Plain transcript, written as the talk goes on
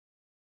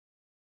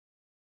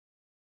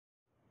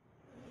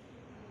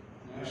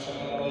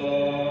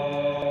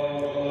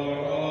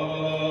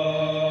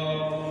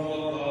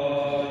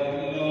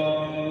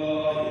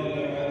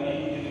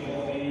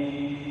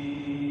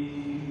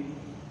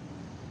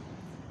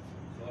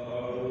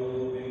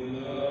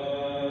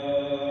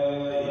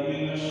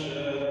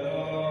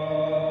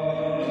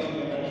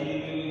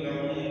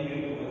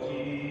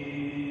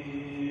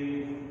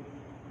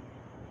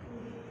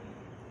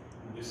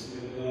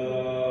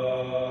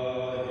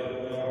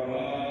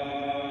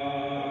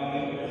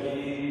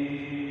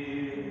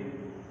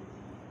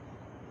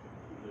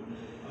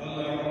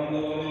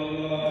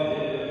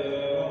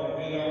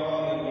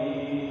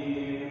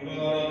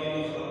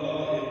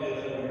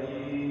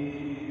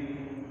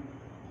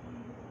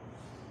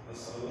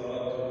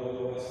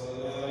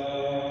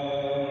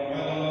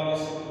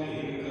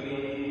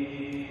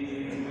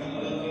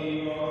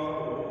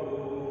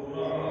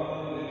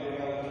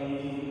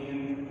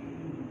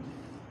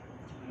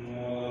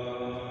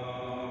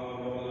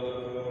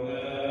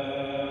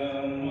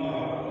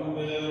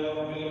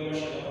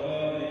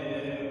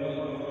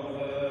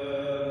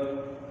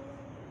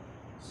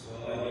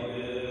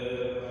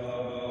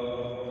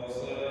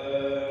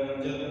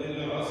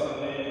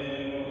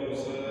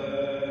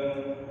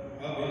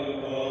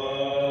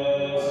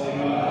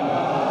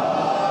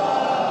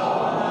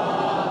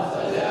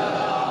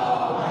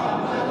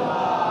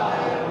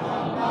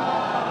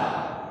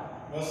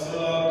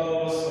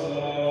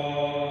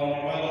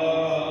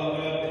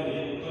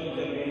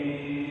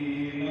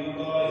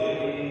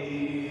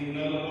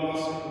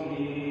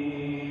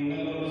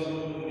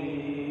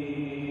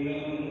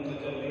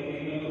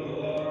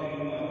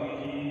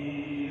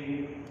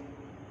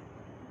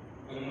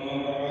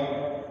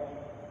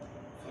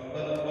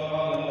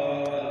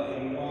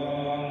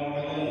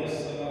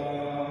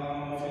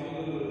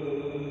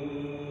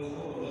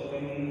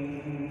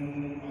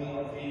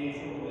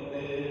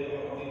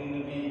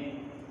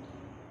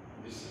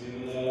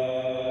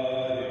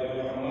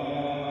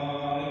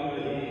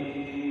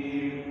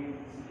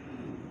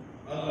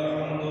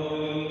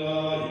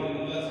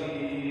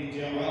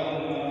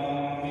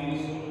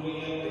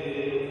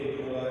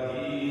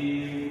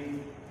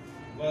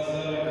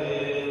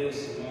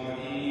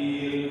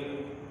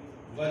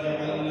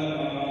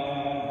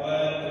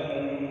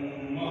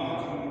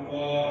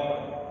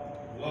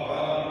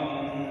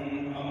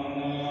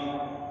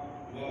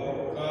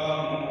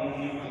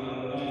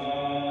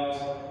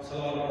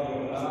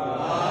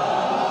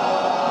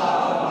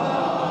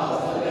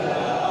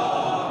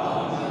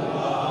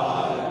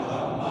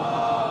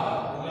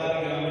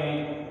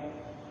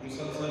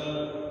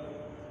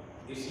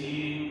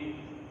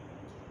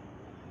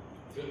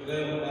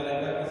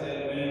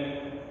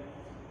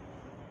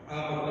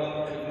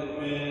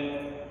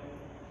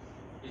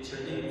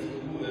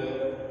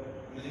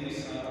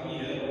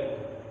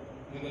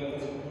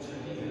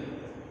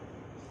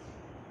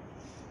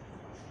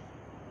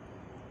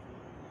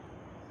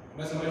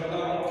मैं समझता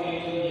हूँ कि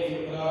ये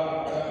फिक्रा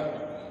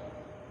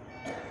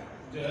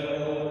जो है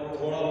वो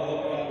थोड़ा बहुत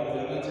याद हो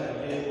जाना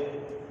चाहिए।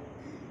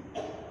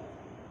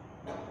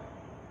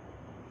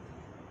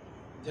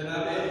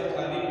 जनाब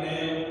अबूतालिब ने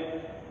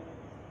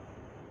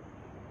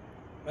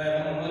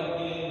पैगंबर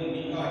के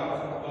निकाह का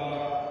खुतबा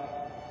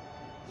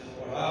जब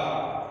पढ़ा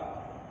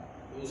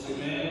तो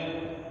उसमें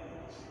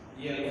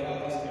ये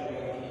अल्फाज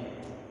इस्तेमाल किए,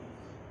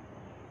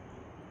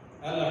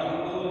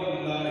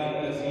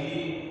 अल्हम्दुलिल्लाहिल्लज़ी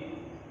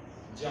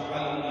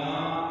जअलना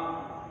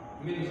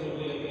मिन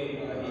ज़ुर्रिय्यति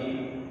इब्राहीम।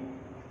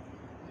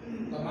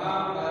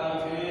 तमाम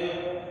तारीफें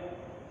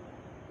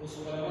उस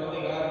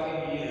परवरदिगार के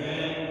लिए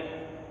हैं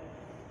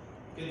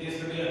कि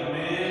जिसने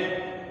हमें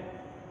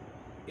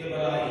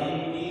इब्राहीम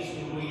की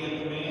ज़ुर्रियत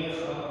में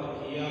खल्क़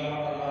किया,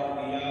 करार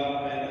दिया,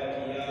 पैदा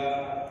किया,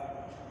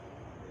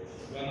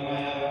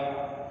 बनवाया।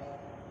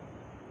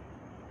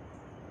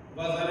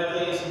 वज़रअ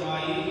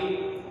इस्माईल,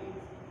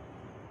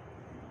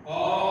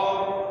 और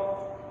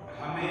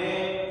हमें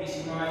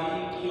इस्माईल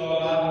की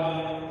औलाद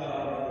में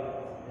करार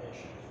दिया।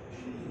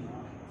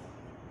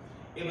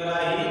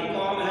 इब्राहीम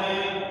कौन है?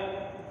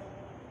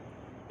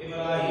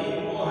 इब्राहीम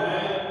वो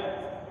है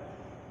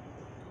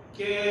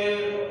कि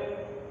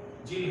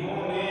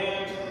जिन्होंने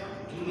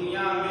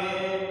दुनिया में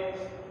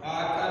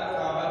आकर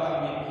काबा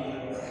तामीर किया।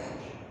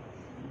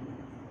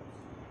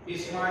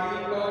 इस्माईल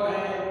कौन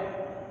है?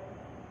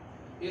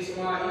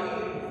 इस्माईल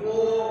वो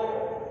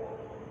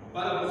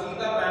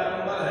बरगुज़ीदा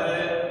पैगंबर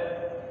है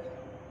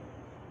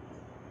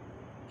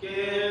कि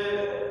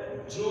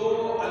जो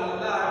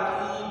अल्लाह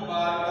की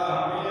बारगाह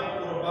में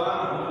कुर्बान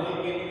होने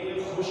के लिए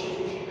खुशी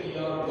खुशी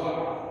तैयार हुआ,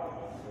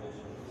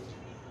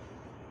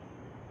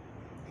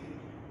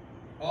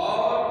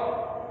 और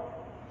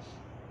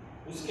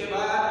उसके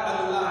बाद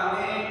अल्लाह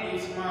ने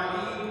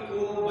इस्माईल को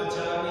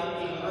बचाने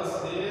की गरज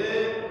से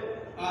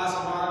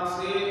आसमान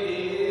से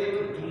एक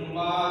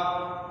दुम्बा,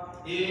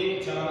 एक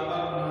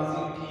जानवर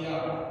नाज़िल किया।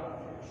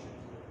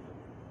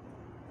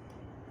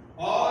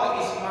 और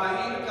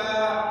इस्माईल का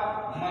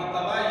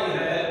मर्तबा ये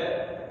है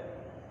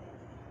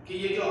कि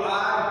ये जो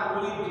आज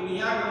पूरी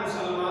दुनिया का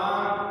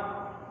मुसलमान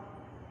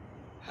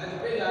हज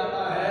पे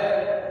जाता है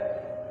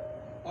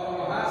और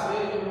वहां से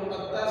जो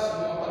मुक़द्दस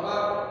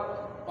मोतबर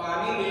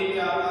पानी लेके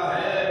आता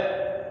है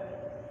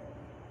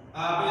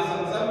आबे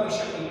ज़मज़म की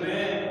शक्ल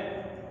में,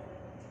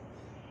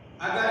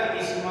 अगर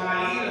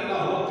इस्माईल न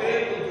होते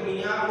तो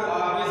दुनिया को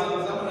आबे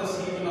ज़मज़म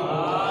नसीब न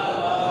होता।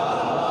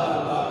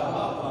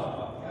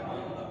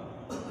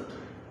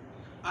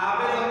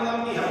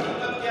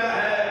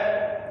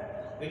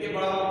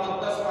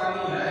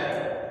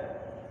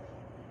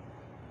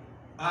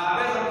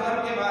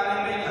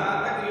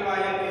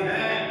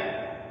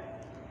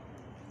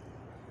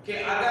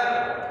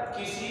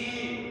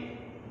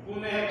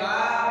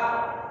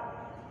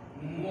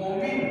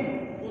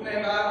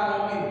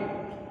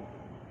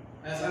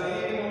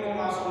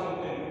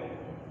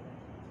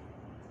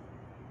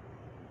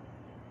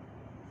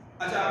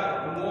 अच्छा,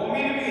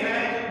 मोमिन भी हैं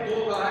जो दो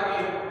तरह के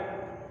हैं।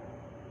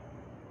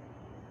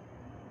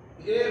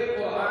 एक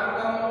कुरान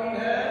का मोमिन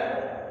है,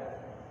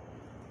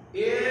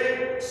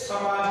 एक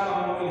समाज का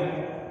मोमिन है।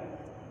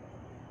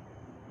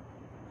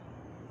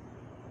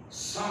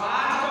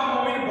 समाज का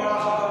मोमिन बड़ा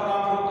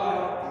खतरनाक होता है।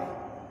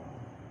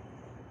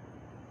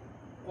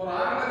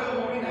 कुरान का जो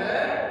मोमिन है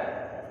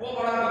वो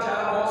बड़ा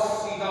बेचारा बहुत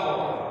सीधा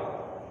होता है,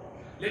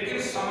 लेकिन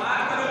समाज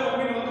का जो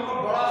मोमिन होता है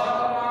वो बड़ा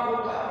खतरनाक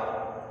होता है।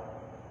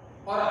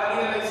 और अली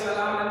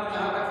अलैहिस्सलाम ने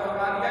यहाँ तक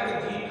फरमा दिया कि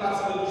दीन का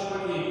असल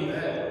दुश्मन यही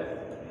है,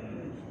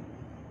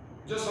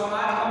 जो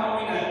समाज का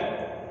मोमिन है,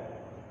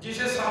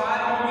 जिसे समाज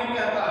मोमिन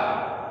कहता है।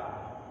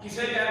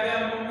 किसे कहते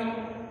हैं मोमिन?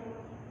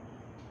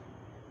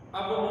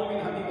 अब वो मोमिन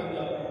हम ही बन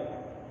जाते हैं,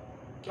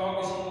 क्यों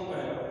किसी को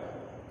कहे।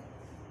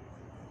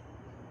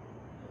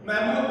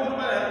 महमूदपुर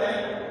में रहते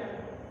हैं,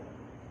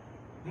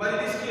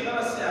 मजलिस की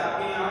गरज से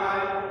आपके यहाँ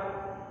आए,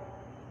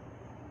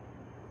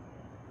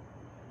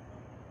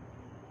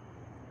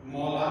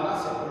 मौलाना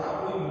से बड़ा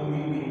कोई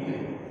मोमिन नहीं है।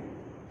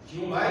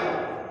 क्यों भाई?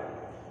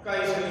 का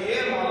इसलिए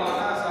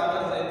मौलाना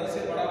सागर ज़ैदी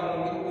से बड़ा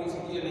मोमिन कोई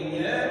इसलिए नहीं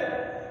है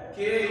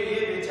कि ये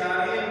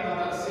बेचारे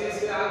मदरसे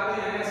से आते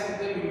हैं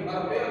सीधे मिंबर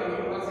पे, और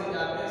मिंबर से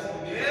जाते हैं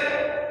सीधे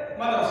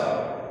मदरसे।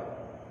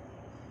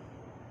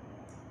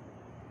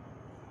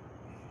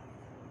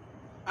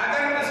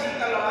 अगर किसी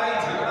का लड़ाई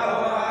झगड़ा हो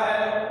रहा है,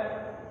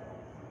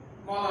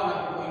 मौलाना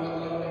को कोई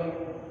मतलब नहीं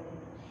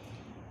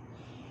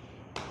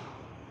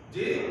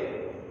जी।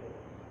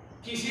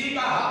 किसी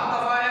का हक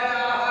दबाया जा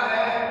रहा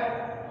है,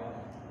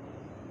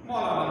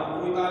 मौलाना को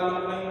कोई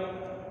ताल्लुक नहीं।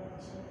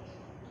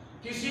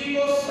 किसी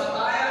को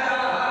सताया जा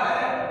रहा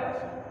है,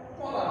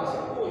 मौलाना से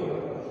कोई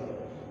मतलब नहीं।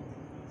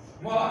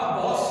 मौलाना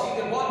बहुत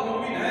सीधे, बहुत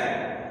मोमिन है,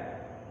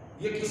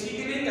 ये किसी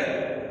की नहीं कहते।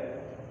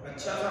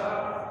 अच्छा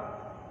साहब,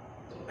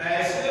 तो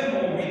ऐसे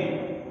मोमिन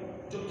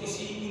जो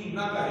किसी की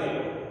ना कहे,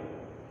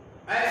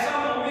 ऐसा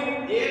मोमिन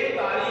एक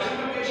तारीख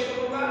में पेश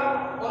करूंगा,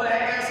 और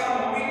एक ऐसा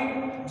मोमिन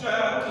जो है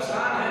वो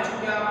किसान है,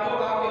 चूंकि आप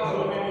लोग आपके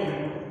घरों में भी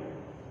हैं।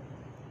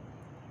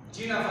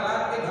 जिन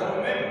अफराद के घरों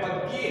में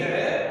बग्गी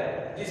है,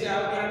 जिसे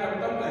आप यहाँ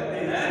टमटम कहते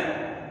हैं,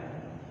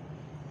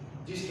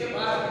 जिसके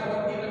पास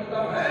बग्गी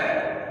टमटम है,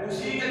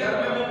 उसी के घर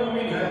में वो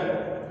मोमिन है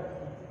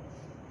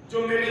जो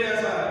मेरे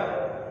जैसा है।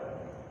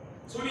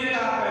 सुनिएगा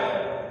आप पहले,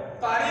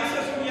 तारीफ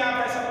से सुनिए आप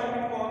ऐसा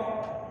मोमिन कौन है।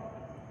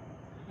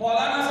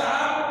 मौलाना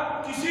साहब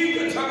किसी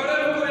के झगड़े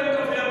में कोई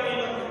इंटरफेयर नहीं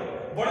करते,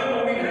 बड़े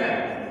मोमिन हैं।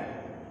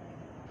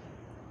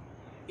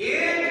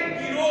 एक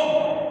गिरोह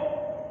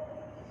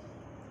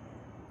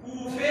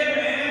कूफे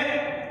में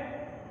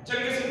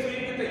जंग सिफ़ीन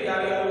की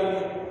तैयारियां हो रही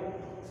है,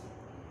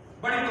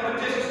 बड़ी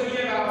तवज्जो से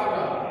सुनिएगा आप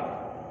लोग।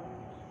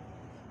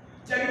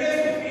 जंग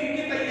सिफ़ीन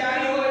की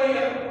तैयारी हो रही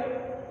है,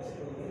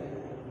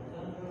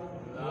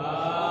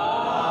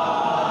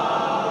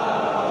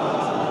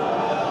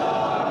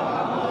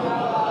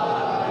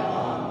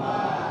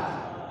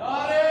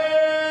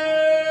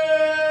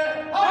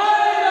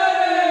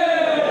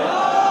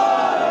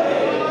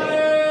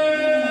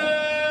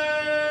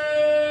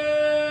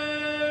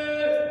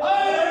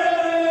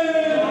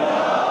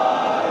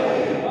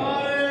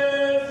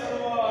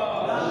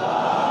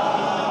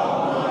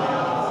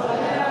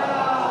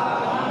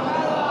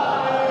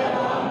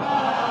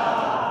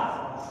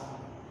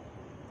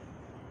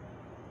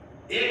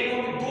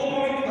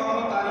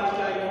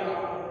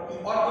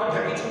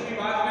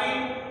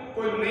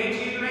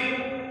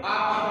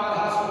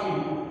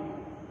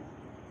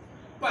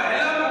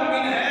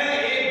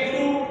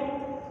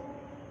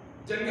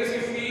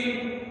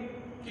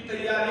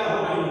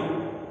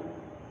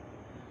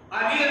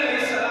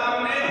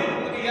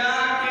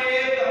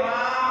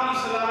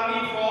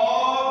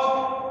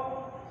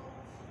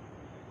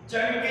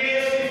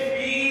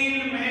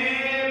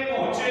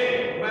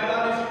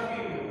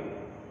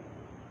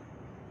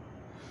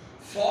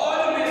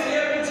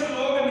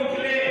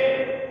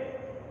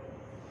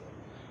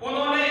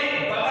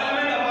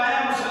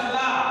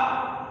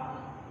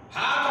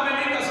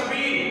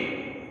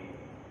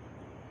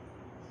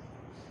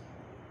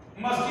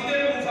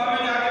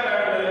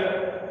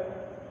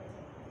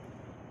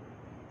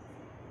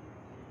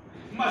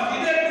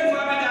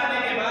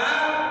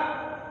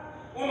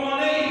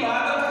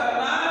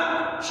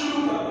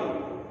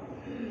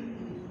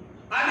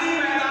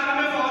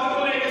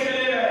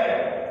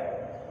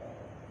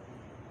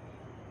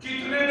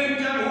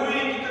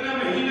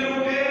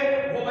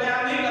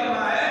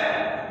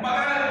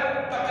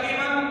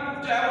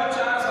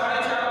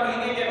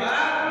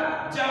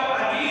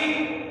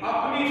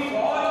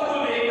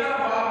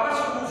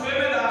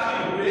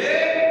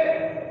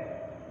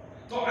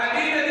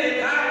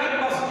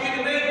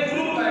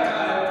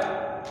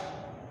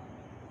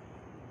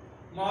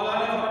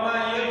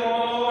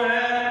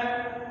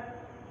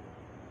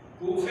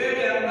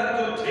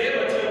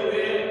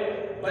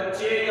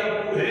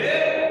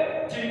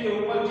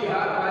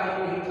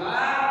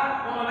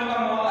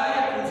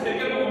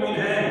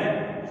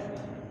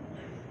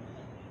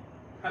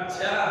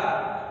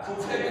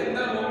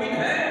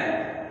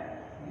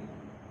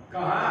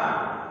 कहां?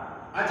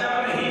 अजब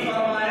नहीं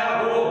फरमाया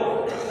हो,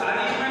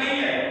 तारीख में नहीं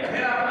है,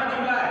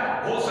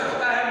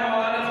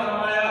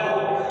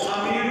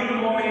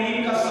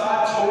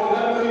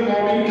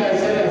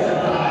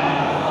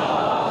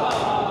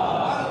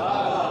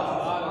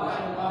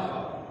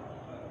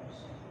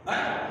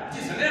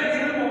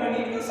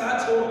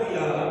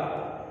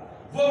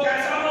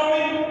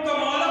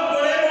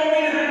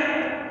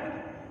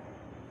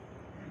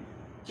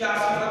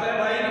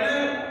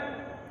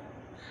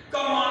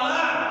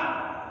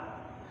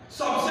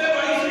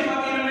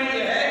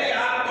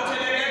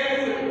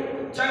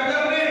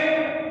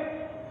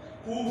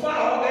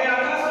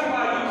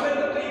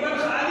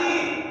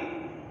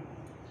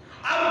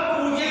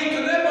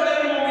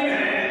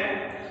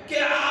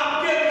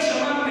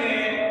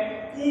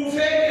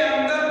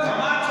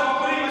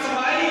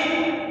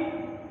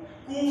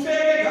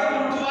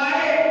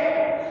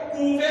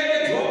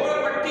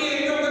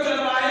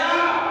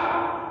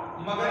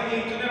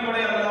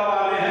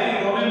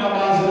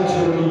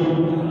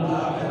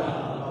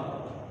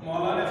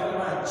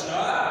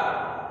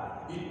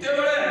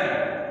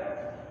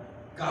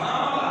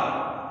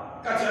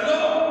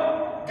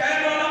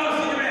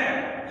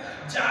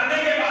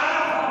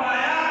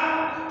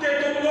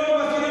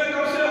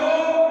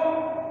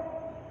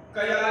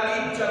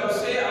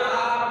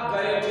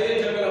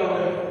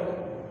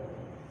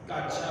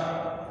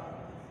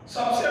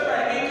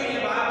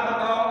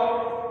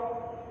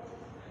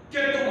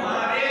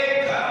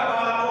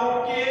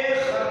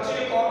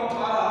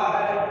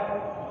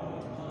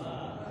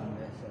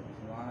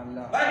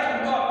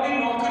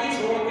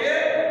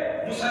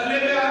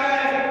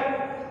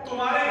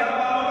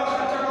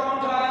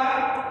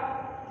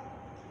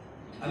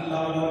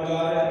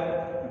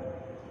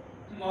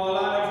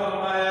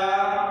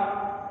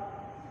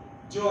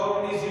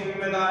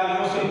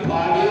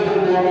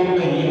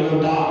 मोमिन नहीं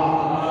होता।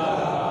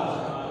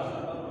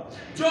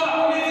 जो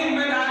अपनी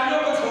जिम्मेदारियों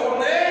को छोड़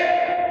दे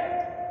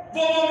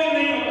वो मोमिन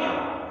नहीं होता।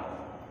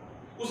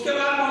 उसके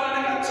बाद मौलाना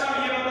ने कहा अच्छा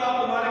ये बताओ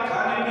तुम्हारे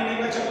खाने पीने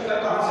का चक्कर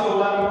कहां से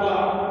हुआ पूरा?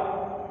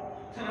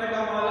 हमने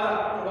कहा मौला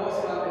बहुत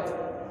सी बातें,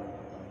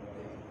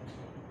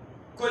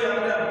 कोई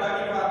अपने अब्बा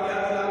की फातिहा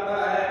दिलाता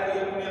है, कोई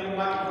अपनी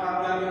अम्मा की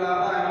फातिहा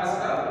दिलाता है,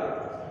 मसलन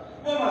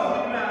वो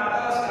मस्जिद में आता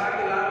है, खा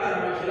के लाते हैं,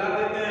 हमें खिला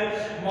देते हैं।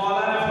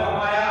 मौला ने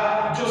फरमाया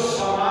जो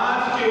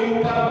समाज के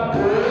ऊपर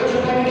बोझ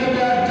बन के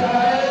बैठ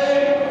जाए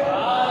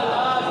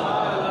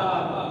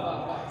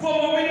वो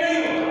मोमिन नहीं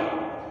होता।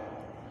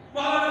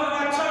 मौला ने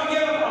फरमाया अच्छा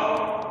ये बताओ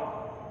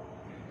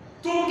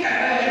तुम कह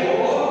रहे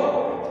हो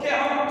कि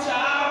हम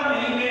 4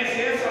 महीने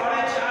से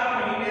 4.5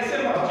 महीने से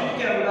मस्जिद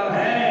के अंदर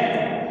हैं,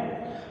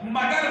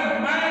 मगर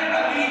मैं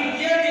अभी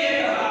ये देख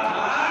रहा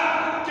था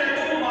कि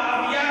तुम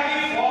माफिया की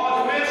फौज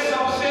में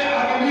सबसे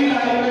अगली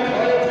लाइन में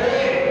खड़े थे।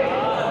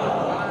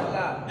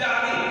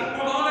 यानी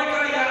उन्होंने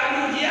कहा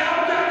यानी ये आप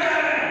क्या कह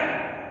रहे हैं?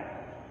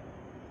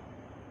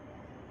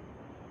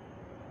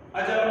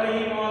 अजब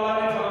नहीं, मौला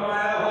ने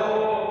फरमाया हो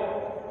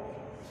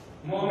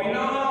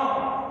मोमिनो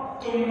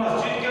तुम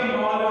मस्जिद के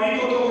मौलवी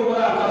को तो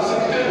गुमराह कर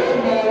सकते हो,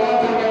 मौला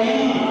को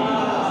नहीं।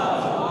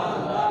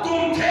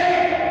 तुम थे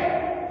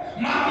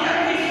माफिया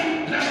की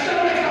लश्कर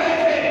में खड़े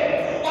थे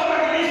और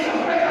अगली सफ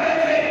में खड़े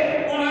थे।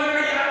 उन्होंने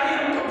कहा यानी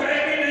हम तो गए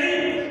भी नहीं,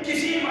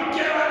 किसी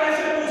मक्के वाले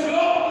से पूछ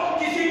लो,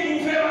 किसी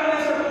कूफे वाले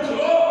से पूछ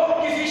लो,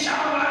 किसी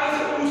शाम वाले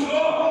से पूछ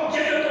लो,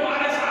 ये जो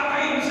तुम्हारे साथ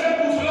है इनसे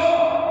पूछ लो।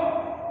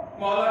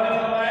 मौला ने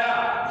फरमाया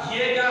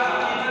ये क्या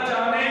हकीकत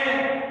जाने?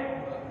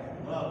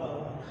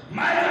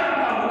 मैं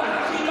जानता हूं ना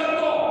हकीकत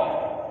तो।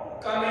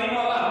 कहा नहीं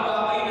मौला हम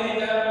वाकई नहीं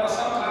गए,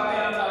 कसम खाते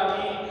हैं अल्लाह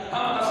की,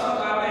 हम कसम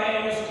खाते हैं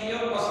उसकी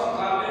और कसम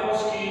खाते हैं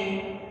उसकी।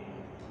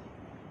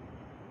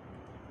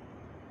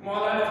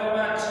 मौला ने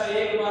फरमाया अच्छा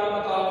एक बात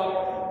बताओ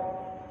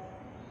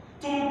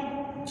तुम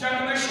जंग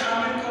में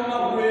शामिल क्यों न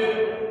हुए?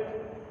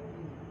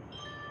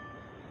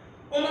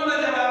 उन्होंने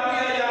जवाब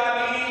दिया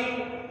यानी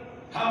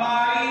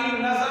हमारी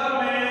नजर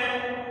में,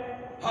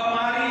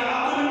 हमारी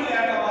अक्ल के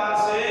एतबार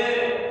से,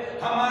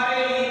 हमारे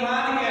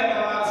ईमान के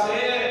एतबार से,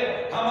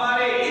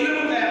 हमारे इल्म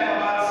के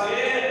एतबार से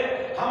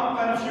हम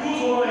कंफ्यूज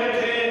हो रहे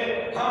थे,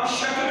 हम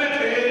शक में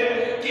थे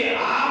कि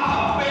आप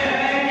हक पे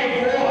हैं कि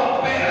वो हक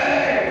पे है।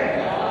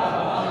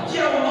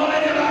 ये उन्होंने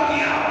जवाब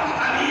दिया।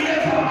 अली ने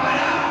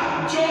फरमाया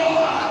जो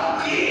हक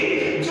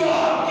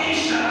की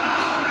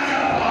शनाख्त न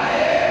कर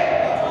पाए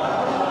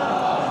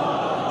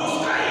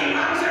उसका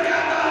ईमान से क्या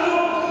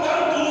ताल्लुक? और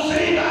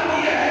दूसरी बात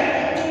यह है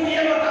तुम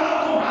ये बताओ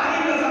तुम्हारी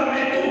नजर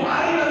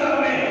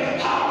में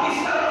हक किस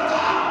तरफ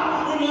था?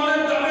 उन्होंने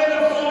दबे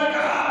लफ्जों में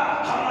कहा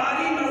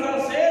हमारी नजर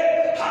से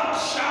हक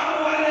शाम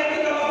वाले की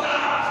तरफ था।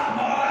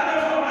 मौला ने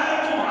फरमाया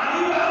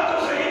तुम्हारी बात तो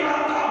सही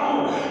मानता हूं,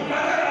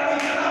 मगर अब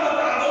इतना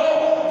बता दो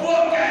वो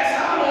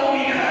कैसा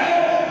मोमिन है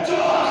जो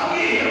हक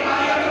की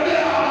हिमायत में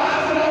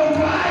आवाज न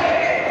उठाए,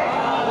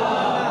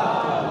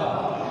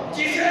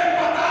 जिसे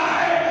पता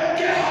है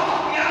कि हक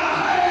क्या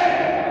है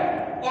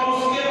और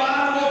उसके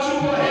बाद वो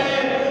चुप रहे।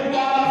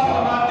 मौला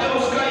फरमाते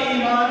उसका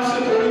ईमान से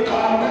कोई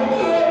ताल्लुक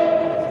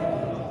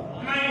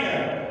नहीं है।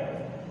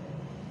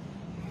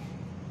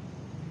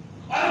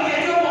 और ये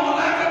जो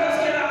मौला का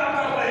तज़किरा आप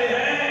कर रहे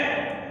हैं,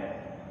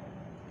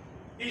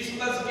 इस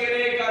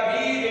तज़किरे का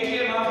भी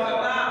देखिए माफ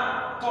करना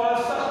थोड़ा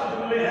सख्त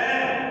जुमले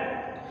हैं।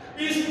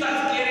 इस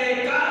तज़किरे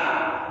का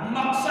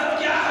मकसद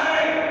क्या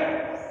है?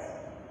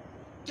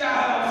 क्या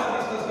है मकसद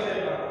इस तज़किरे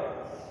का?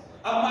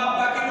 अम्मा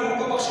अब्बा की रूह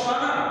को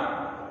बख्शवाना,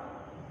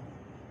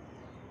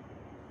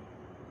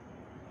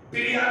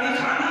 बिरयानी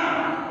खाना,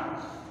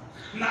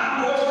 नान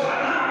गोश्त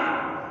खाना,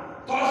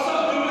 थोड़ा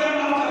सख्त जुमले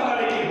माफ करना,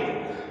 लेकिन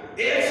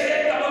एक से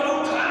एक तबरुक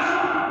खाना,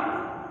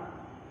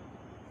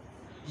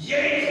 ये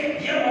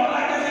मौला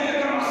के जिक्र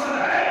का मकसद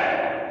है।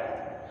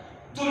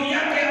 दुनिया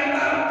के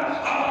अंदर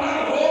अपना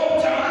रोब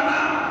जमाना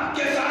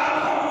के साथ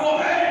हम वो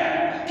हैं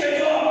कि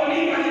जो अपनी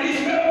मजलिस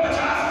में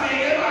 50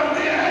 मेगे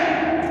बांटते हैं।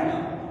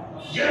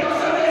 ये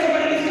मकसद है इस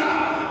मजलिस का,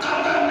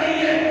 कदर नहीं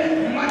है।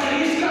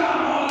 मजलिस का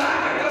मौला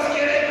के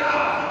तज़किरे का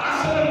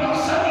असल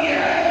मकसद ये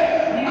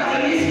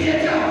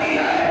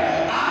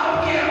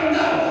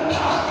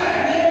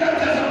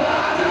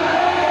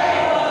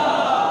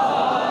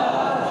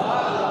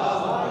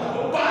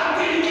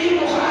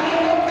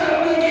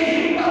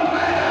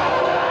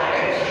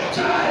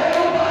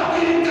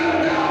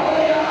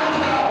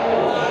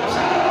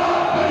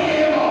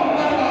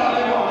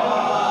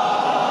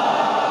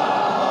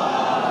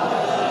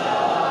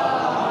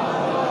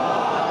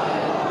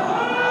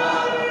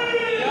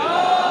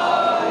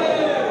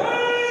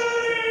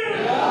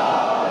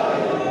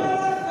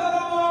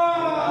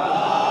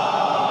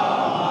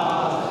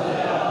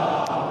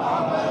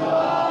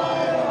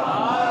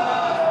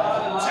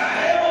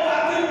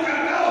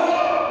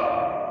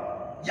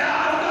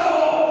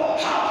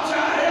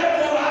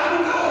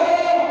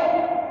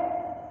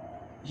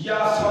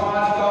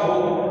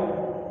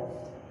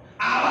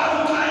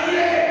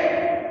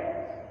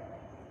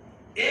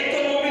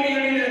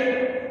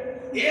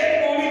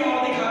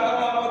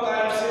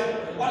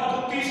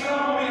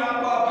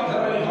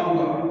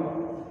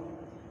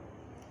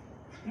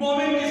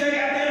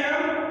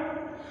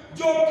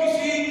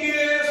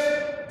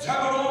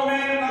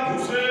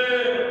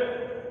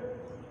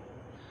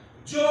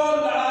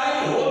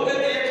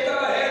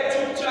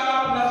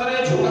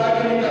झुका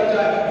के निकल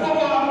जाए, वो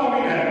कौन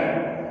मोमिन है?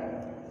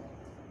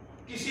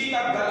 किसी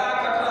का गला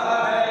कट रहा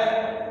है,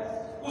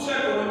 उसे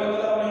कोई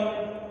मतलब नहीं।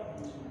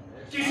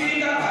 किसी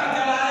का घर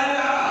जलाया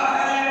जा रहा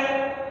है,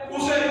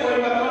 उसे कोई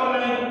मतलब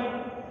नहीं।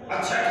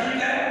 अच्छा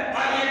ठीक है,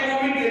 आइए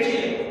मोमिन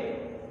देखिए,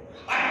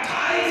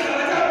 28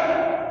 रजब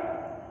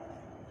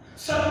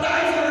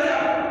 27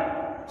 रजब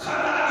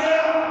खत आ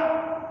गया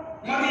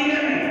मदीने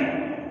में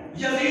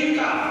यजीद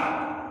का,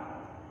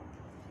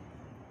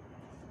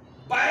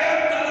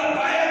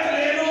 बैत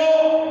ले लो।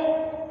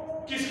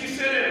 किस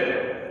किससे ले लो?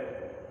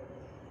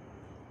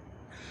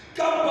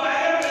 कब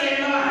बैत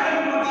लेना है?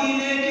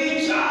 मदीने की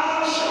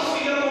 4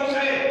 शख्सियतों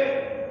से,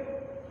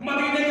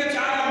 मदीने के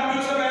 4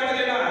 आदमियों से बैत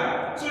लेना है।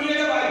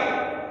 सुनिएगा भाई,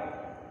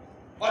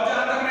 और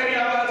जहां तक मेरी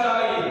आवाज आ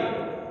रही है,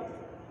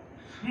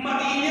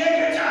 मदीने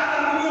के 4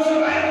 आदमियों से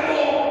बैत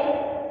लो।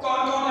 कौन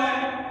कौन है?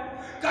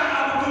 कहा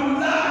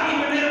अब्दुल्ला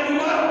इब्ने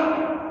उमर,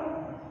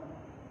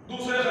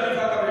 दूसरे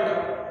खलीफा का बेटा,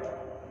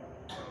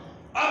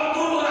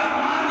 अब्दुल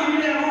रहमान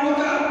इब्ने अबू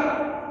बकर,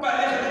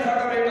 पहले खलीफा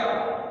का बेटा,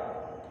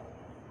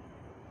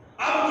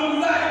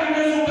 अब्दुल्ला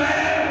इब्ने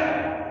जुबैर,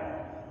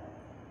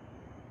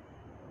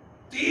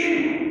 3,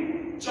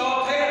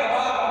 चौथे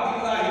अबा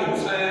अब्दुल्लाह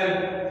हुसैन।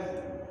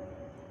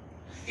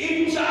 इन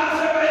 4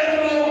 से बैत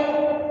लो।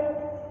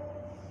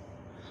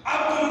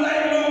 अब्दुल्ला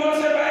इब्ने उमर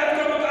से बैत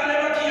का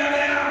मुतालबा किया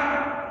गया।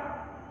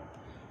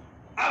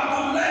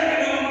 अब्दुल्ला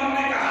इब्ने उमर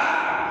ने कहा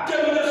कि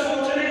मुझे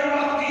सोचने का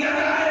वक्त दिया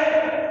जाए।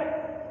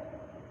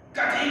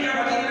 ठीक है,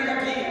 मदीने का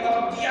ठीक है,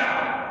 वक्त दिया,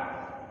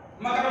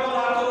 मगर वो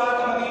रातों रात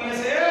मदीने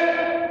से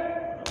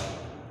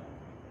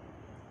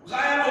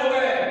गायब हो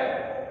गए।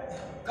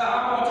 कहां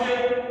पहुंचे?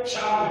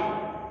 शाम में।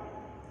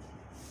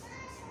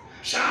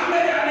 शाम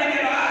में जाने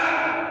के बाद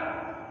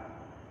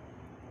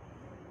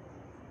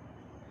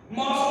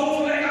मौसूफ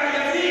ने कहा,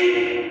 यजीद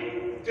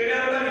तेरे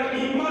अंदर इतनी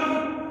हिम्मत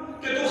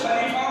कि तू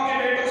खलीफाओं के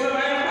बेटों से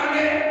बैत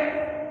मांगे?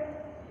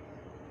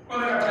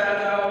 उन्होंने कहा ठहर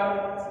जाओ।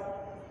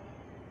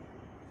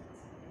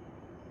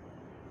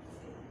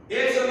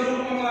 एक संदूक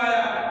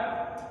मंगवाया,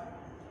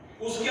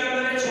 उसके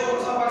अंदर एक छोटा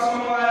सा बक्स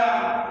मंगवाया,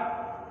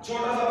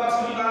 छोटा सा बक्स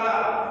निकाला,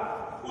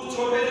 उस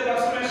छोटे से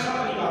बक्स में खत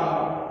निकाला,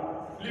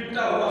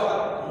 लिपटा हुआ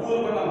खत, रोल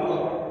बना हुआ।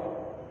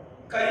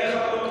 का ये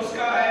खत तो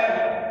किसका है?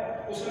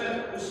 उसने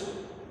उस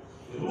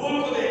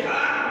रोल को देखा,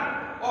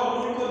 और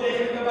रोल को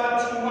देखने के बाद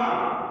चूमा,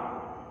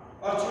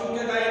 और चूम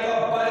के कहा ये तो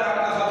अब्बा जान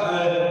का खत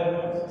है।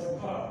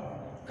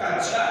 कहा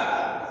अच्छा,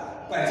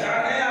 पहचान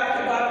गए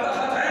आपके बाप का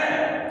खत है?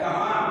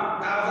 कहाँ?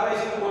 आप जरा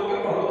इसे खोल के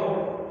पढ़ो।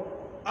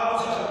 अब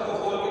उस खत को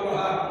खोल के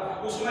पढ़ा,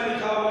 उसमें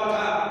लिखा हुआ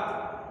था,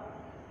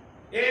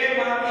 ए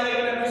माविया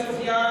इब्न अबी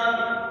सुफियान,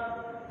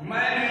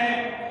 मैंने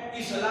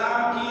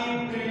इस्लाम की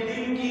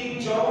बिल्डिंग की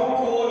जड़ों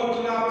को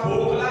इतना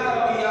खोखला कर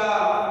दिया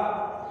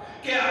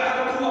कि अगर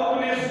तू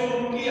अपने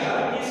जुल्म की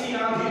हल्की सी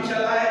आंधी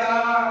चलाएगा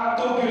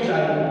तो गिर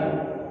जाएगा,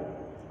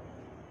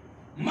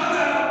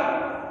 मगर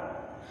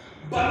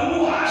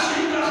बनु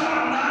हाशिम का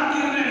खानदान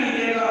गिरने नहीं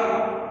देगा।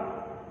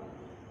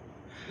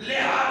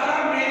 लिहाजा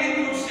मेरी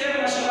तरफ से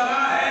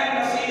मशवरा है,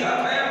 नसीहत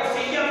है,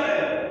 वसीयत है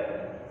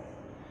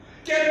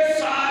कि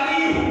सारी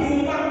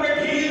हुकूमत पे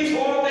ढील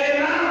छोड़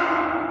देना,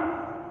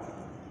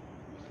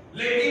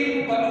 लेकिन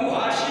बनु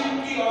हाशिम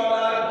की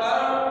औलाद पर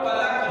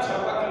पलक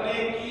झपकने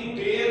की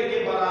देर के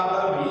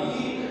बराबर भी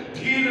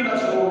ढील न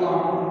छोड़ना।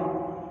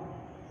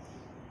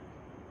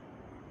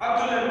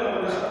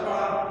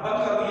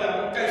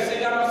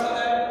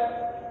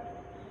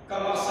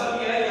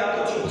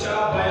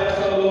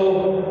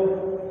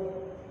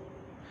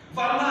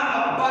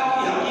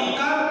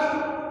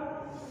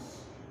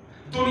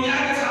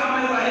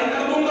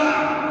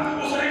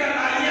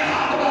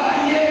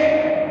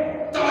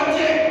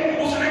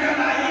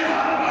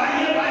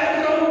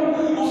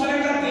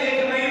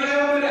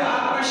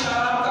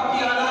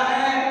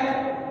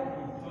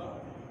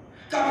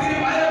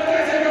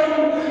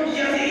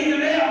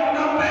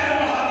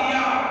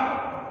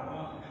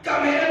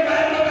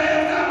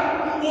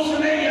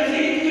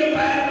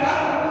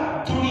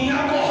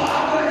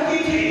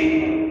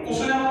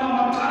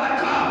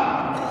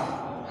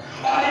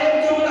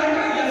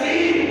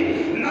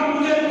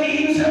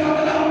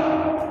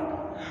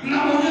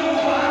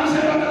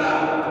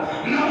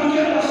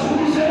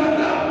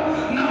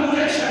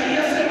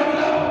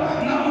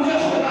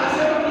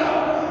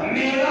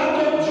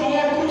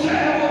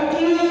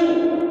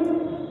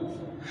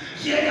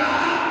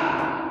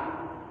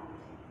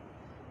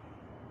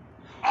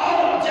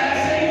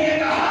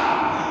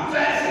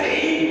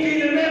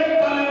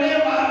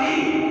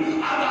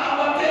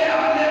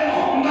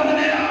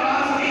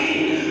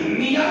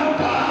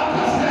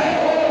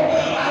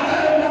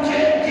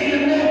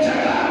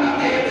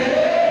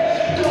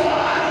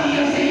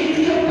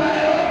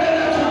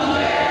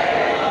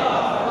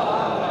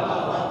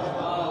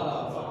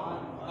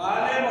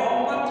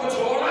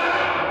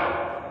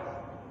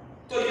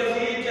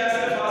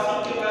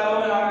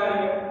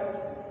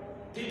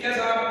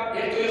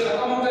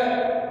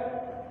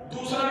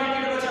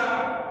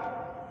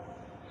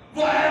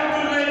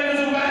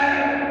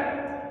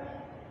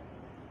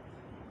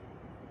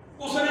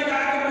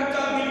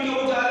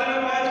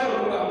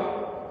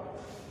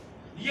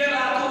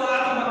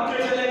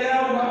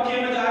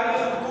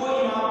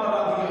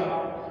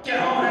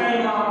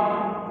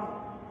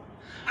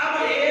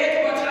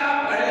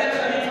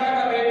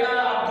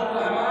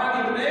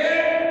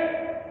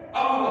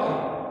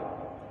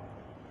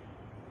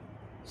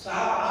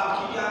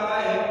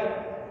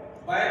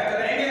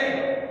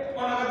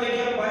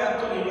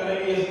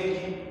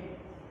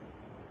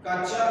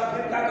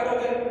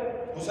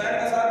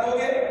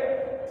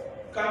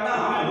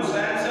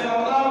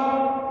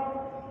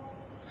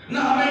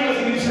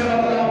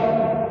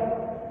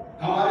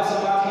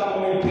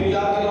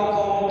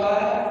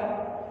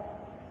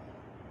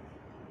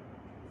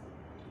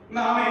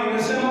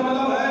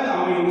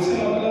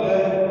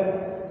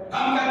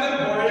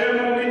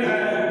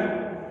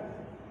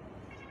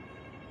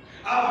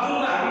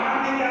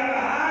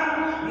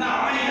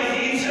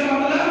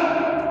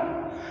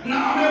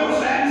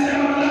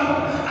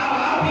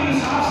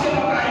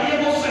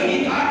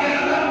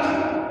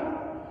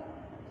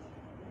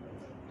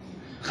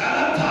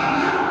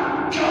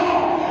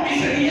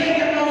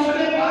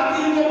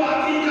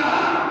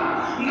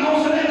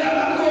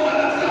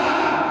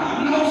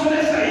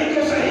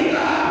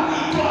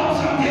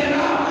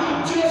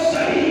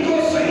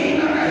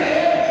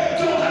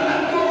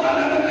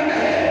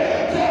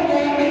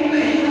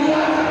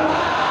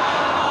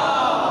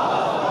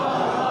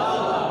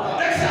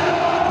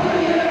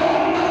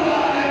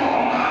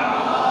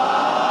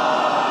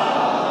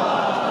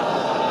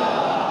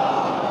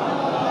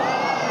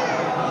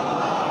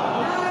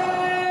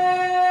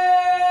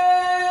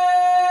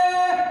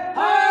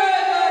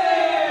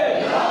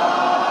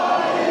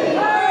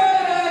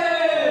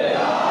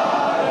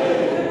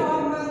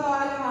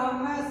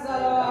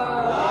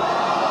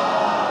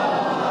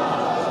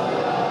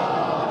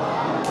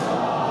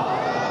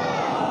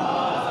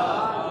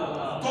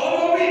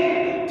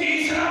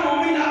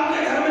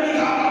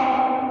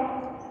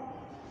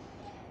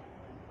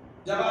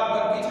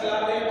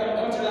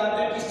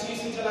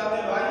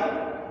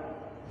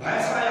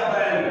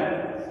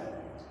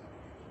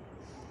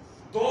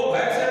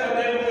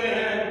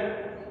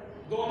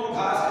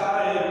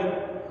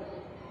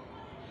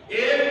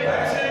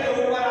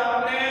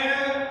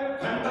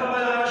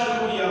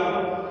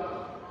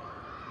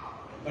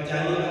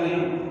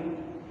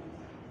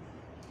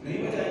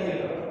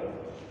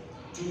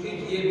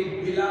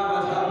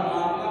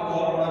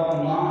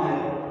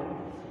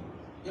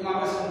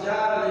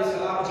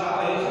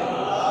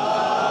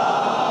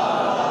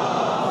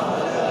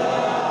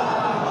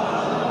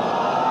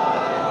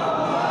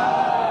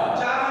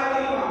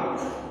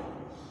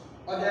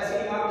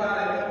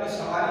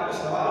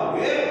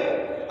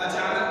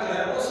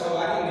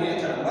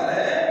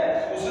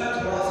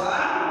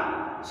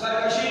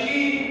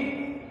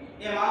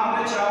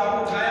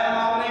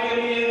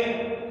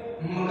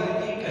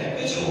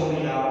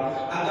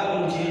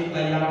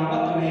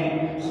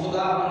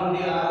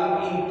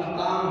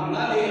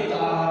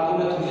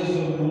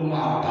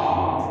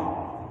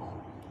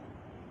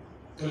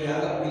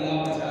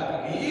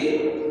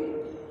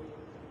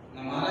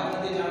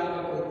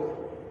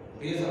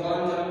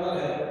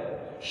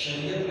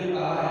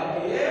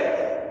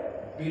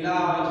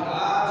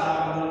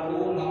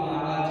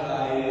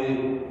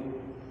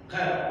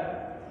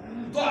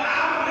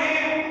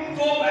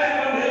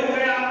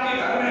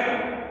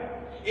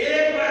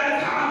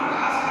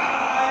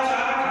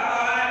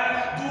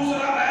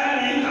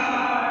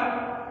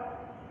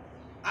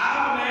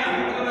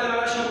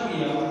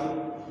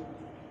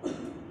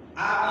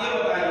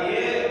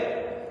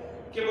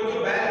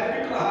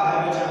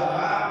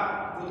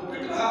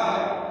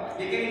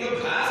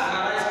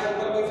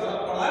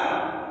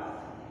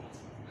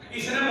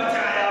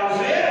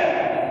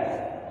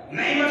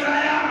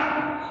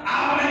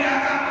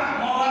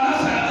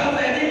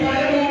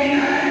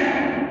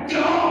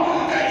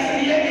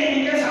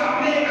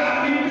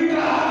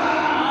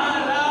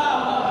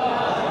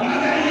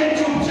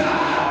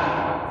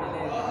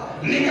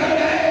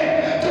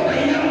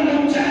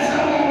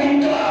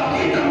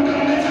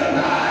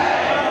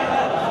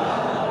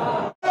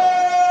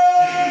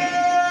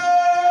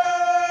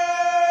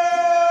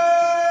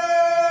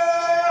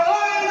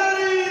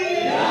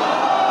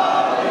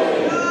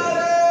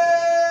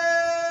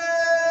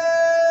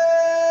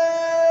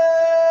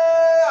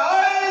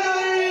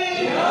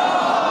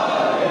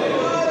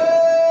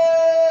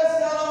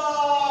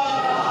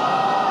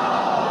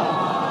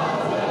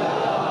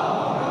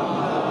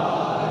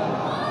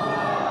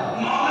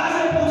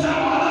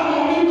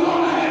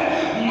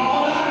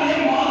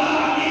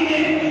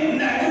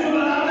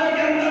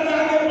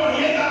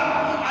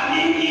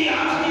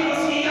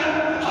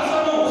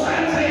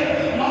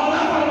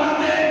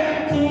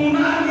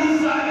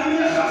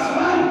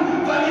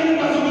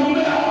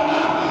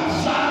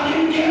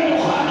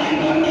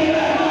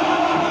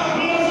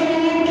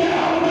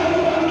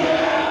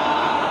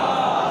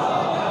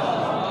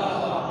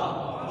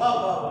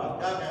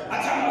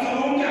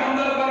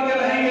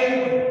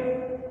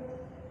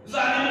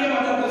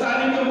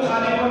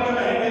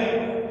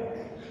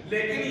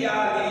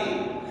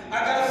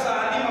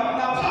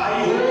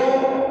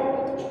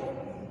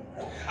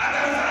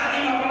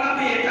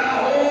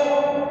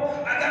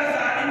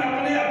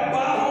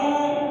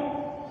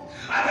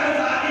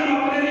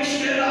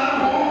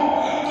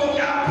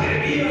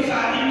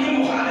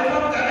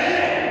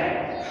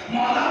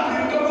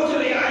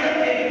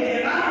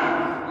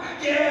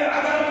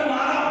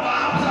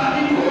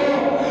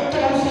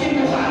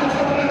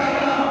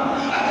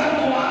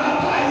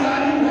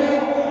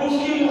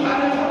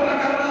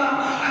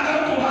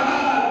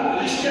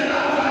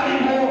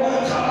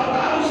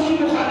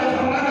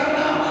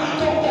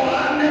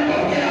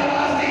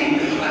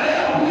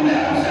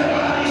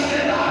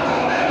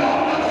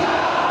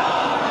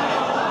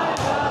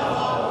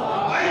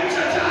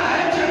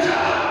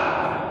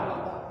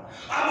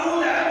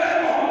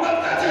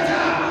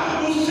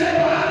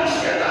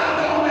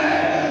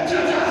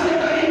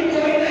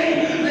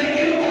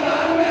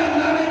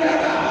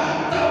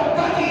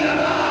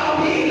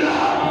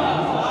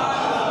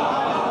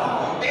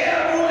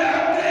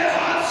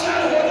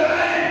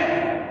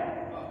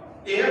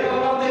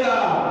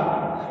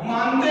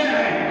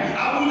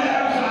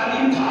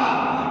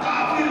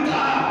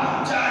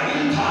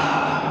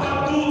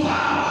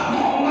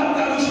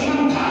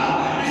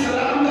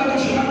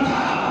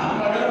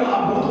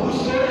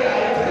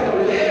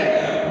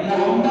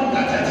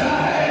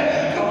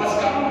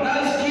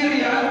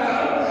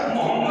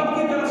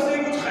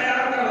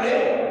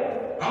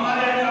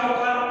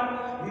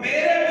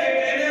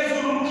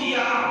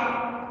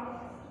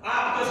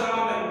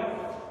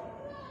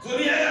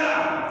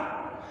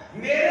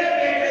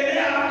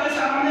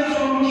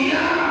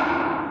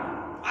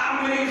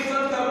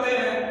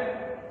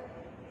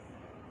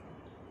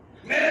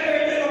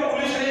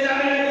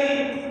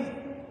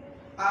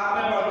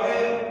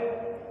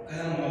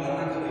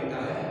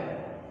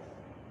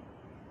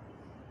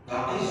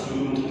 वाकई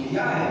जुल्म तो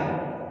किया है,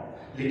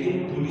 लेकिन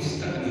पुलिस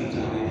तक नहीं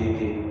जाने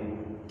देंगे।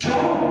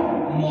 क्यों?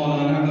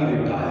 मौलाना का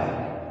बेटा है।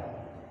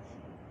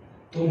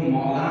 तो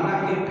मौलाना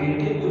के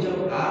बेटे को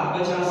जब आप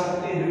बचा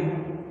सकते हैं,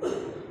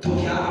 तो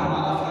क्या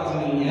हमारा फर्ज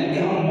नहीं है कि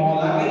हम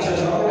मौला के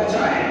चचा को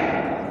बचाएं?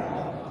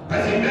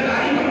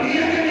 जिम्मेदारी बनती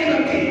है कि नहीं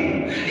बनती?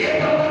 ये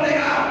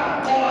परवरदिगार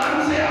कुरान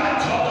से आज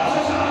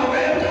 1400 साल हो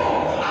गए, तो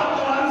आप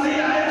कुरान से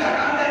आए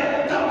थका दे,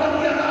 तब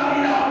बदकिया,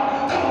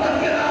 तब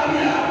बदकिया।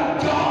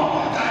 क्यों?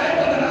 तारे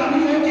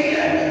बदनामी होती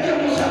है कि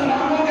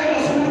मुसलमानों के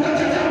रसूल का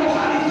चचा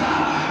मुखालिफ था।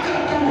 जब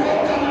तुम हो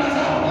कम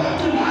नजर,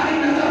 तुम्हारी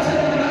नजर से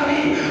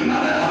बदनामी,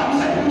 मगर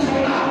हमसे पूछो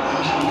ना,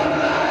 हम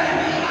बदला रहे।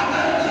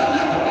 अगर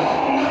गलत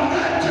मोहम्मद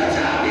का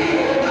चचा भी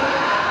होगा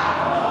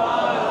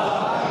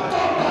तो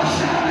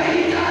बख्शा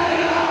नहीं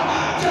जाएगा।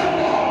 जब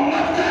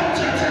मोहम्मद का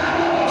चचा न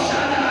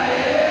बख्शा जाए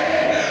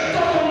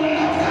तो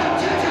उम्मत का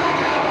चचा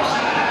क्या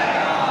बख्शा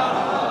जाएगा?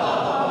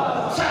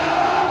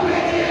 सलावत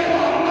भेजिए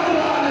मोहम्मद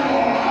वाले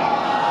मोहम्मद।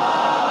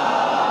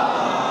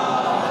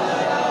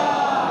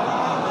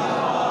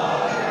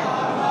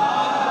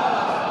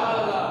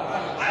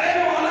 अरे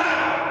मौला,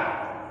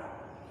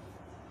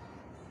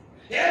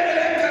 ये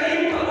मेरे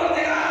करीम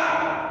परवरदिगार,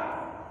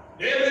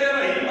 ये मेरे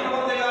रहीम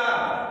परवरदिगार,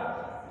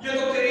 ये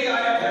तो तेरी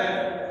आयत है,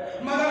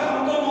 मगर हम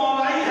तो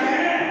मौला ही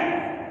हैं।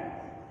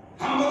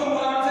 हमको तो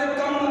कुरान से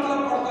कम मतलब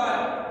पड़ता है।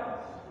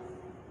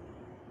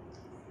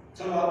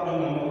 चलो आप लोग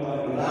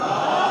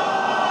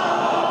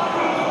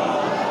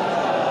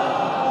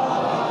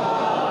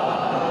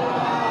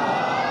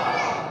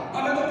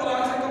हमें तो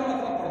कुरान से कम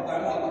मतलब पड़ता है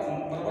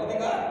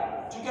परवरदिगार,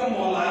 चूंकि हम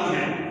मौला ही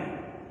हैं।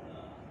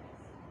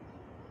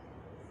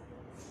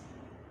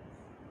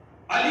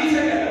 अली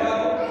से कहलवा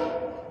दो।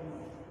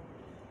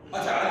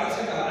 अच्छा, अली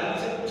से कहा, अली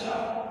से पूछा,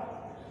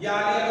 या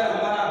अली अगर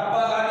हमारा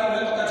अब्बा जालिम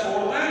है तो क्या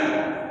छोड़ दें?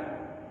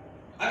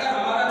 अगर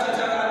हमारा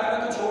चचा जालिम है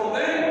तो छोड़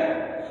दें?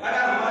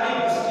 अगर हमारी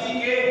बस्ती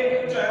के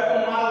जो है वो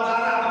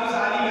मालदार आदमी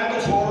जालिम है तो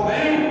छोड़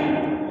दें?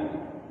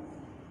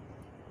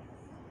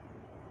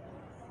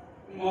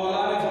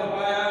 मौला ने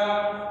फरमाया,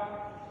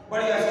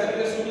 बड़ी आश्चर्य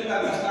से सुनी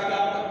हदीस का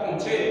आप तक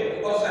पहुंचे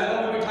और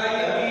जहनों में बिठाई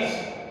हदीस।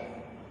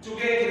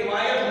 चूंकि एक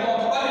रिवायत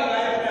मोतबर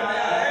रिवायत में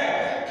आया है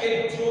कि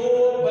जो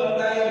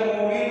बंदा ये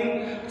मोमिन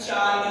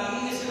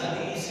 40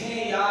 हदीसें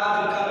याद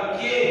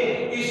करके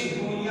इस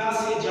दुनिया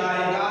से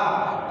जाएगा,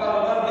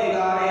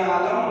 परवरदिगार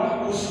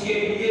आलम उसके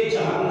लिए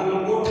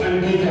जहन्नम को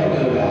ठंडी कर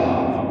देगा।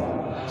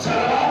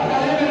 सलावत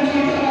वाले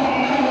मंजिल का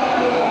मोहम्मद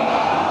वाले मोहम्मद।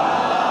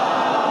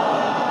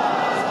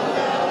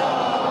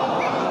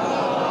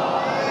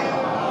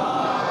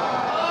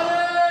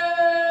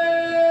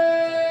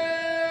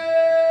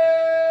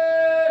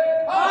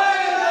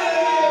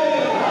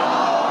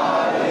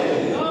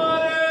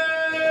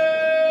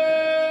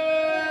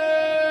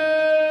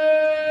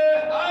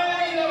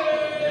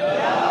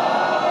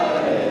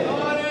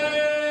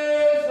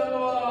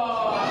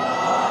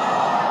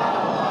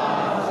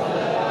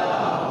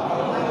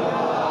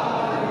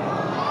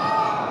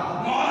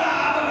 मौला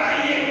आप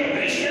बताइए,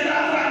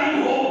 रिश्तेदार जालिम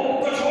हो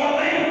तो छोड़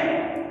दें?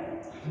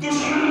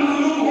 दुश्मन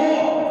मजलूम हो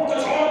तो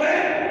छोड़ दें?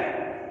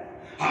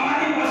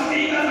 हमारी बस्ती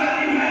का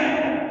जालिम है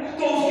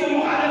तो उसकी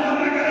मुखालिफत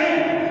न करें,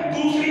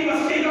 दूसरी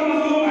बस्ती का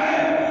मजलूम है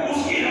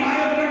उसकी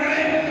हिमायत न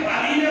करें।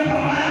 अली ने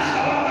फरमाया,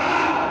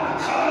 खबरदार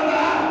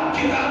खबरदार,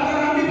 किताब का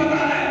नाम भी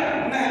बता दें,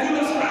 नहजुल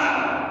असरार,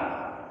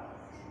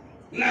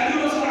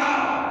 नहजुल असरार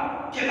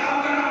किताब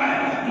का नाम है।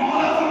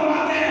 मौला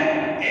फरमाते हैं,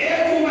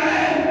 एक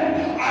उमैर,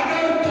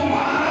 अगर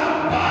तुम्हारा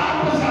बाप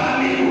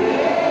जालिम हो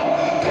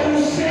तो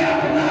उससे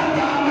अपना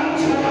दामन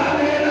छुड़ा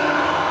लेना।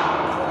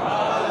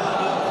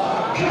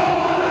 क्यों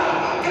मौला?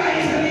 क्या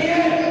इसलिए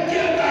कि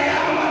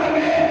कयामत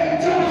में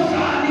जब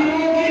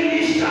जालिमों की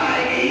लिस्ट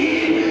आएगी,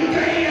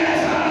 कहीं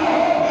ऐसा न हो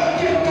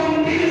कि तुम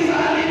भी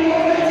जालिमों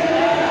में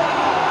चले जाओ।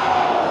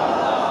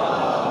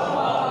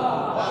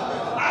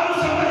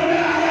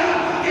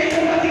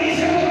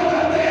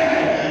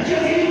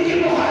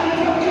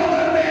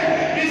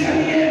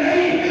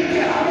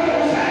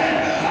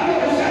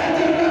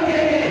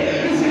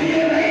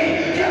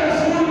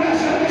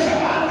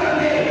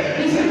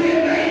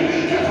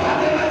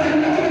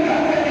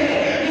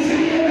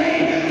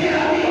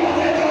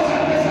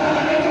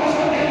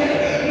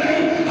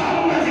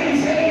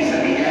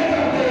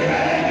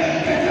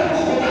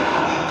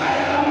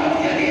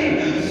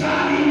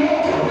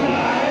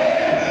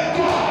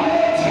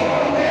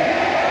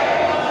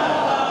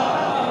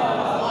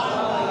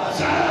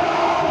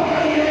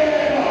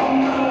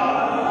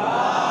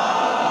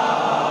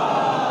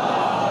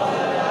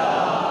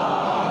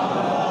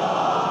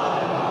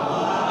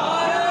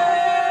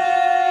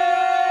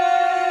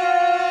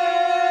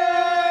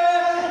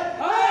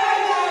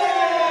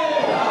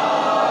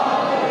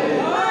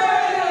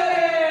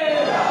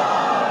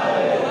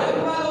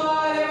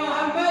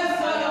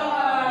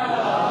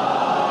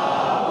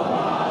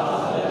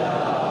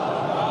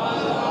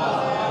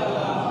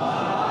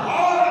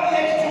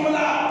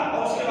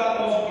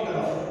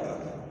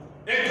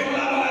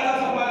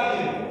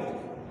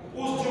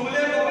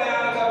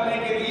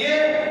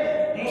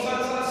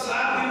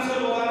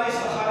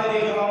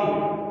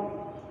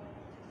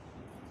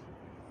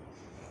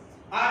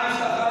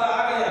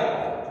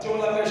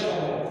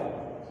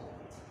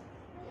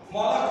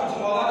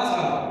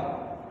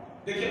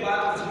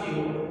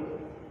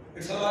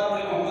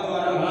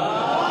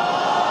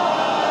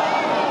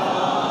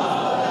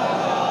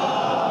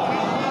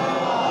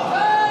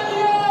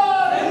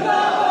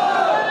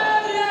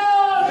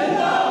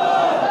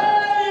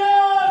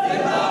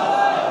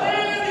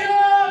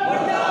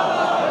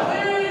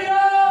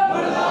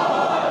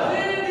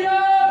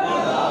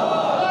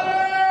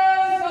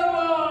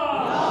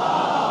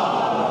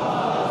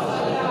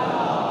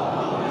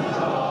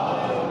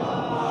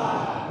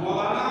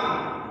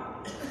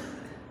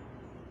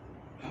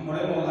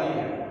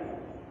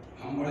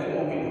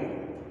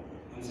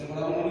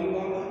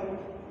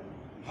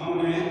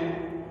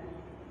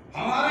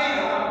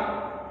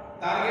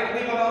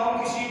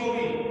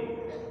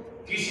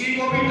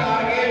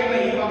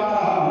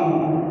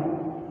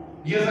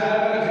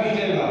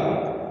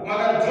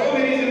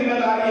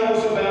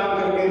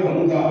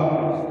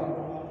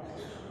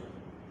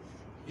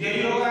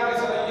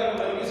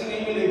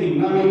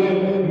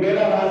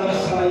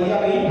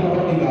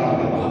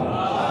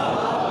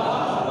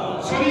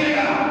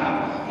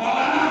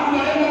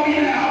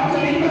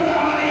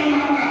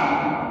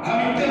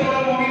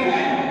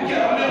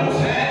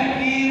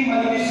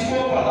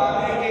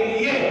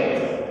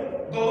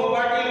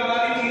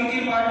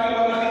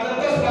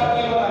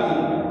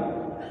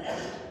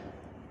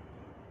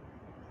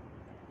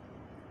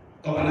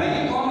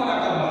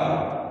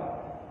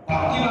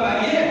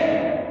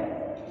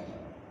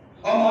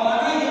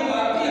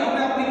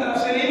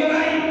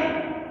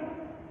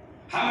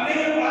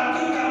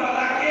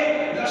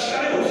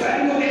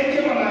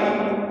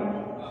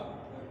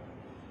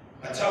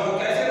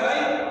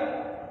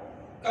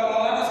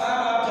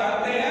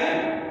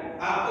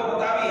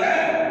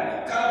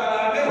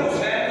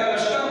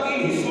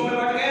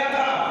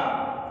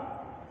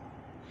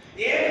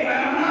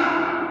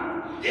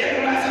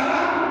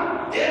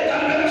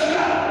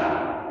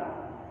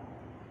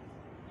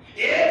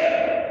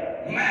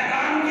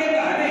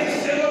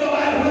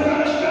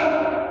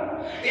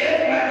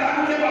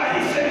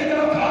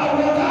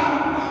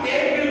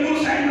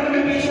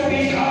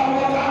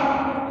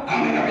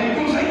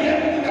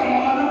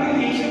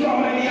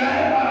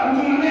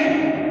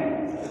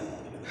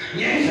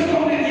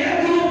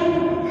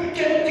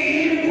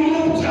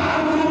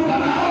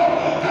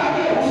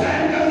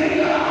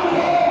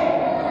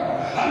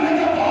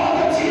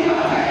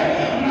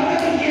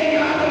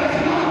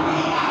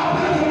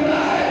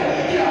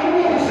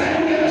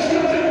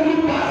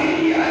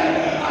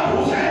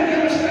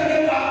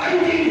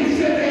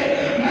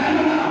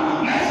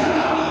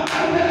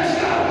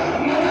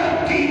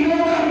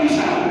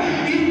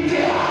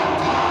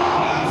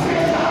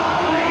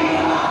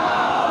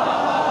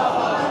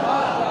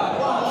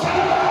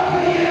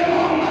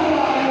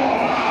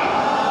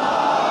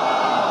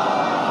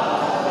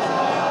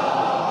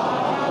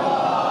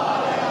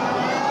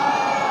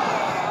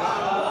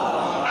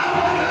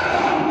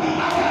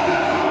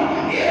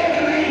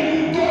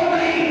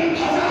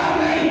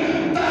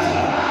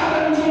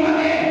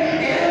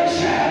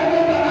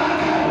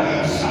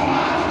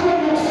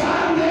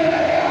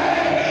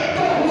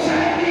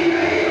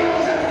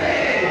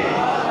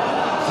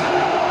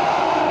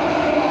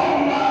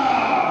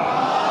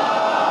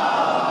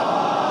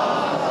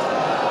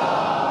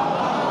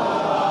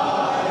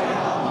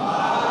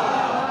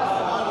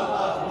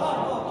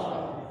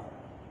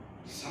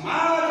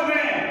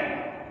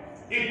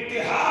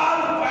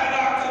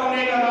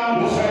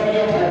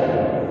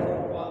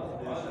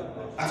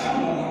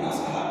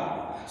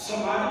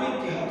 समाज में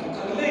इत्तेहाद तो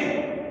कर लें।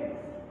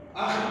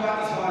 आखिरी बात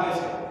इस हवाले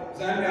से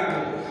ज़हन में आ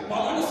गई,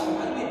 मौलाना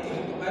समाज में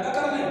इत्तेहाद तो पैदा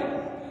कर लें,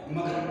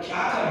 मगर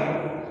क्या करें?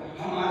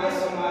 हमारे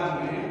समाज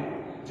में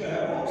जो है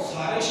वो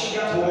सारे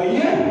शिया हो गई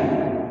हैं।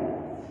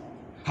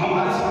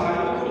 हमारे समाज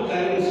में कुछ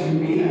गैर मुस्लिम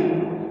भी हैं,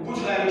 कुछ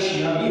गैर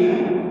शिया भी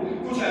हैं,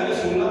 कुछ अहले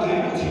सुन्नत हैं,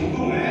 कुछ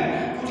हिंदू हैं,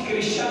 कुछ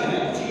क्रिश्चियन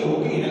हैं, कुछ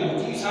यहूदी हैं,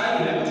 कुछ ईसाई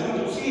हैं, कुछ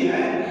मजूसी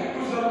हैं,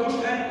 कुछ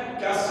जरदुश्त हैं।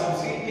 क्या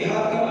सबसे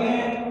इत्तेहाद कर लें?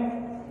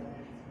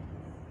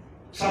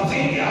 सबसे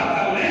इत्तेहाद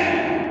कर लें?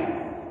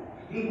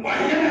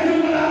 पढ़िए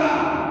नहजुल बलागा,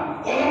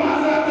 उलमा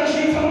हज़रात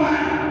तशरीफ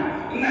फरमाएं,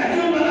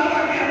 नहजुल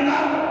बलागा के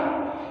अंदर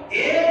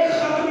एक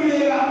खत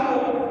मिलेगा आपको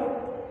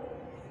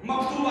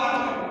मकतूबात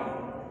में,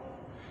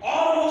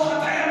 और वो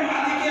खत है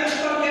मालिक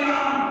अशकर के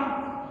नाम।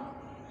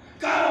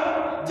 कब?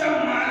 जब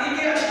मालिक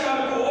अशकर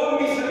को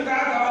मिस्र का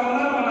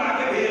गवर्नर बना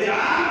के भेजा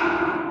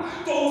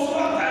तो उस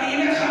वक्त अली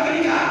ने खत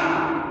लिखा,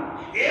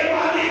 ए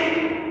मालिक,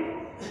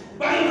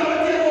 बड़ी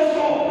तवज्जो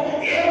दोस्तों,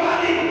 ए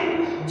मालिक,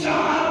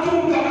 जहां तुम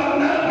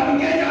गवर्नर बन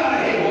के जा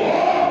रहे हो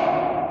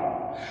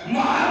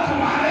वहां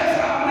तुम्हारे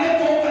सामने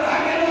दो तरह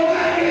के लोग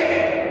आएंगे।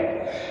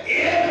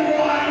 एक वो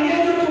आएंगे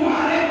जो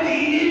तुम्हारे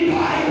दीनी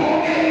भाई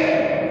होंगे,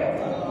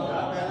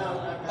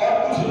 और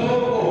कुछ लोग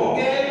वो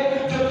होंगे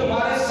जो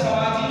तुम्हारे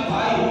समाजी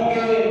भाई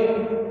होंगे।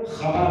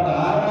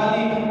 खबरदार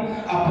मालिक,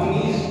 अपनी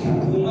इस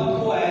हुकूमत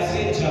को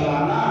ऐसे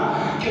चलाना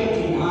कि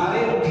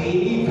तुम्हारे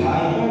दीनी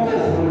भाइयों को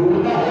हुलूल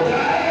न हो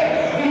जाए,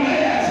 उन्हें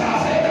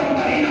एहसास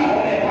कमतरी न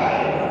होने पाए।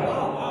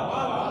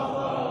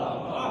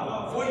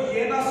 वो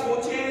ये ना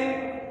सोचे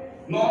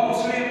नॉन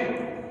मुस्लिम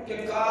कि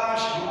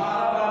काश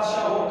हमारा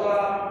बादशाह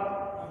होगा,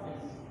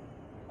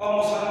 और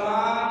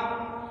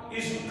मुसलमान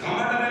इस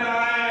घमंड में ना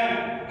आए,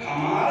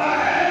 हमारा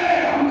है,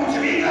 हम कुछ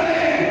भी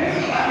करें।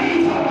 अली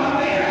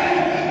फरमाते हैं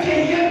कि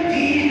ये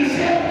दीन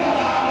से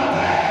बगावत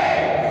है,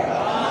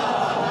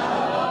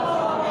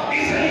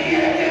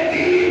 इसलिए कि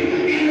दीन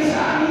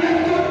इंसानियत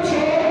को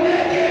जोड़ने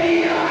के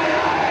लिए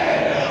आया है।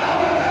 अब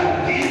अगर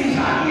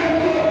इंसानियत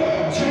को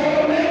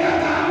जोड़ने का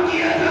काम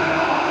किया जा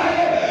रहा है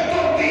तो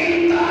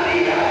दीनदारी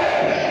है,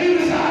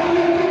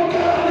 इंसानियत को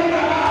तोड़ने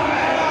का काम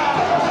है तो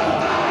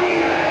गद्दारी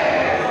है।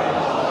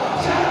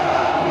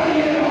 शहबाज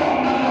वही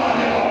मोहम्मद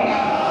वाले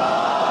मोहम्मद।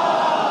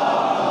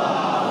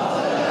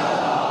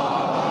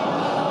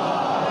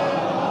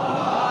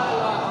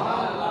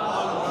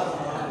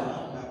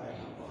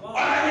 और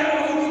आइए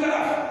मौजू की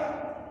तरफ।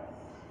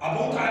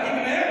 अबू तालिब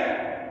ने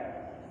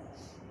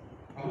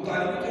क्या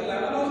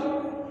लाना मौजू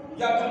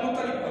या अब्दुल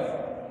मुत्तलिब पर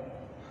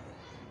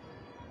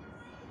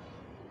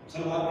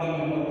सलवार पढ़े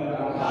मोहम्मद पर।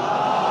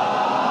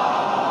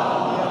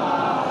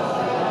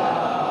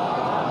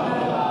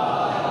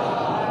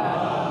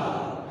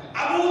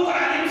 अबू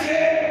तालिब से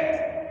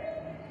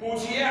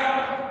पूछिए आप,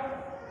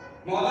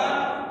 मौला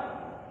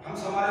हम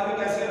समाज में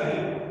कैसे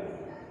रहें?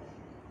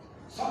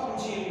 सब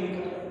पूछिए,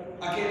 मिलकर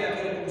अकेले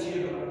अकेले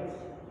पूछिएगा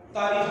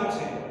तारीखों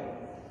से।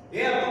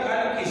 ये अबू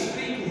तालिब की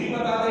हिस्ट्री तू ही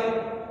बता दे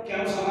कि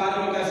हम समाज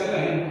में कैसे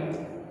रहें।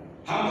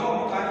 हम तो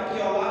अबू तालिब की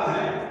औलाद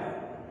हैं,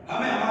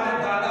 हमें हमारे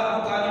दादा अबू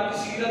तालिब की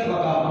सीरत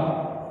बताओ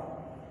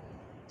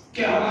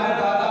कि हमारे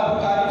दादा अबू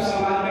तालिब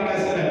समाज में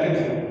कैसे रहते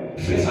थे।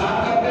 फिसाद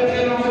करते थे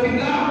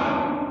नौजुबिल्लाह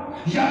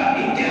या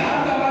इत्तेहाद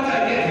करना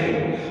चाहते थे?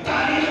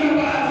 तारीख में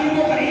बड़ा अजीब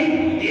व गरीब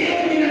 1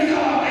 मिनट का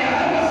वाकया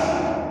है, बस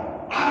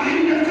आखिरी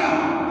मिनट का।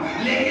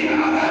 लेकिन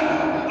अगर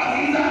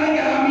अजीज़ान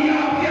गिरामी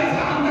आपके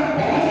अज़हान तक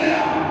पहुंच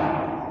गया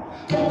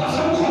तो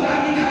कसम खुदा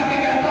की खा के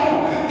कहता हूं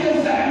कि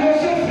ज़हनों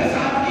से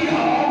फिसाद की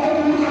हवाओं को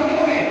दूर कर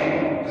दोगे।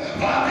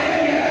 वाकया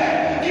यह है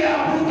कि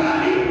अबू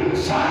तालिब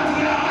 7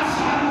 या 8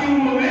 साल की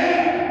उम्र में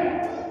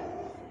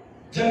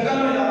जंगल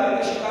में जा रहे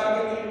थे शिकार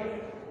के लिए।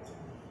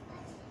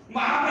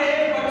 वहां पे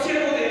एक बच्चे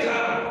को देखा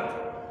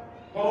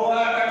और रो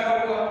रहा बैठा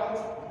हुआ।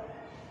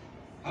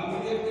 हम भी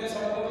देखते हैं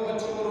सड़कों पे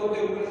बच्चों को रोते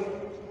हुए,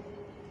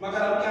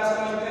 मगर हम क्या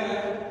समझते हैं?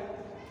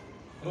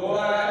 रो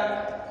रहा है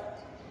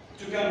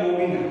क्योंकि हम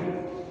मोमिन हैं,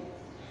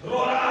 रो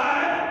रहा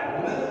है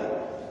रोने दो।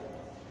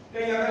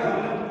 कहीं अगर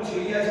हमने पूछ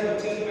लिया इस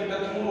बच्चे से, बेटा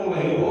क्यों रो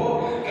रहे हो,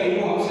 कहीं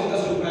वो हमसे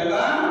 10 रुपए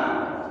का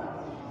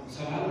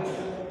सवाल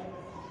पूछे।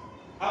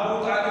 अबू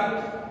तालिब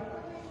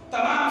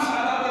तमाम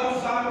सादात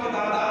उज़्ज़ाम के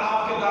दादा,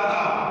 आपके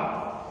दादा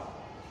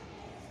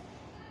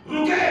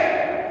रुके,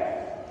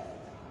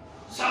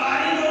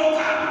 सवारी को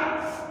रोका,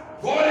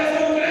 घोड़े से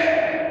उतरे,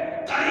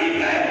 करीब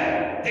गए,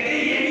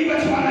 देखिए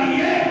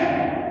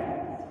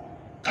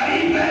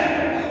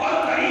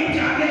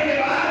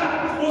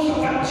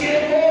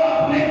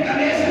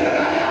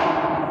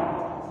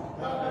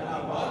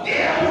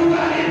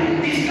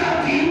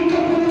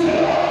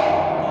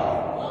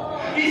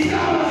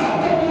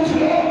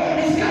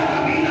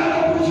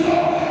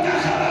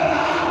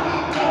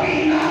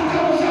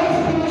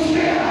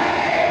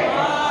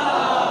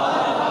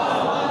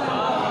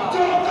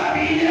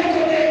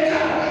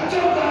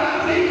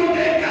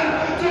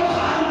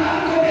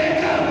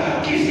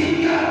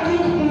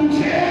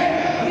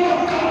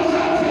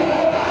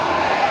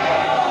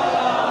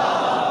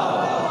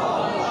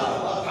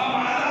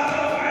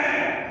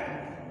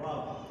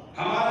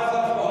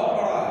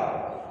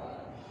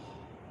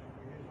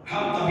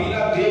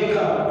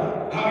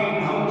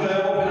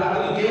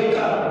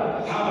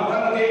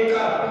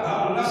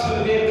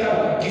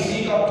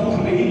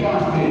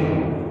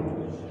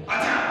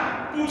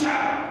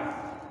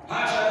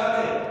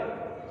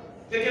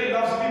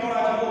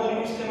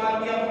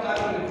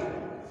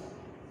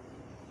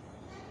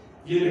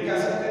ये भी कह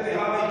सकते थे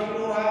हाँ भाई क्यों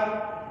रो रहा है,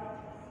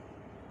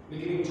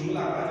 लेकिन एक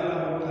जुमला कहा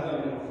जनाब अबू तालिब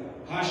ने,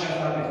 हाँ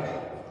शहजादे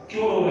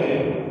क्यों रो रहे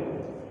हो?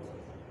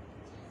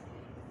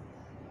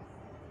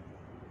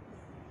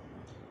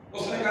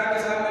 उसने कहा कि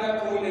साहब मेरा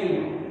कोई नहीं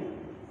है,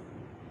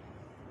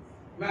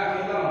 मैं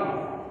अकेला हूं,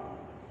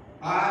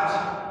 आज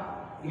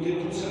मुझे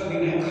दूसरा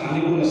दिन है खाने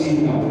को नसीब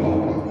ना हुआ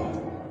होगा।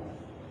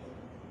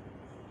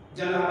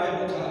 जनाब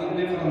अबू तालिब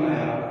ने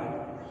फरमाया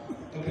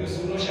तो फिर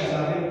सुनो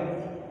शहजादे,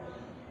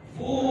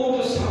 वो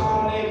जो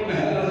सामने एक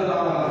महल नजर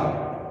आ रहा है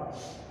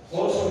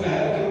और उस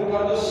महल के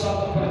ऊपर जो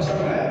सख्त परचम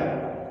है,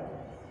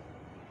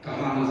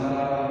 कहाँ नजर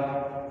आ रहा है?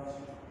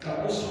 का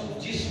उस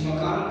जिस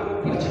मकान पे वो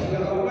परचम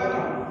लगा हुआ है ना,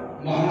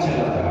 वहां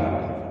चला जा रहा है।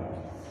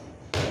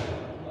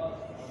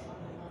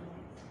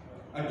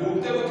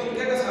 डूबते को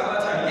तिनके का सहारा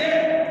चाहिए,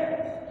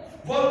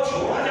 वो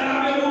छोड़ा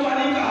जनाब अबू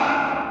तालिब का हाथ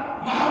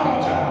वहां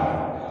पहुंचा।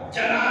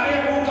 जनाब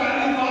अबू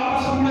तालिब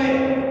वापस मुड़े,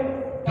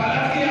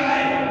 पलट के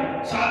आए,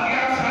 साथ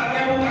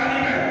अबू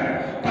तालिब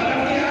पलट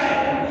के आए,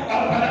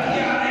 और पलट के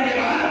आने के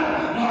बाद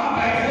वहां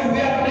बैठे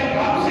हुए अपने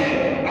बाप से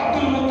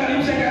अब्दुल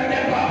मुत्तलिब से कहते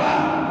हैं बाबा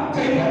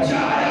कोई बच्चा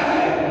आया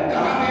है?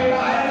 कहां बेटा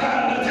आया था?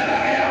 अंदर चला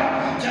गया।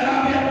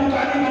 जनाब अबू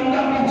तालिब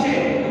अंदर पहुंचे,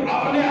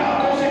 अपने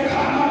हाथों से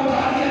खाना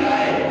उतार के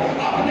लाए,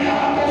 अपने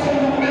हाथों से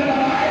लुकमे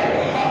बनाए,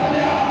 अपने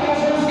हाथों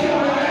से उसके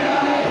मुंह में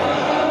डाले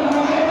और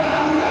मुंह में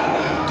डालकर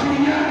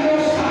दुनिया को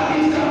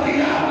साबित कर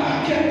दिया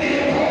कि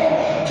देखो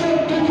जो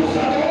दुख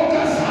सदों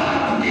का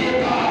साथ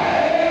देता है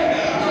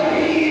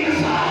वही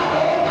इंसान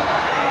होता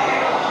है।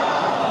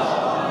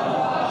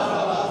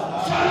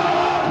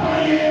 सलावत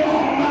पढ़िए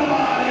मोहम्मद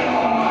वाले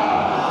मोहम्मद।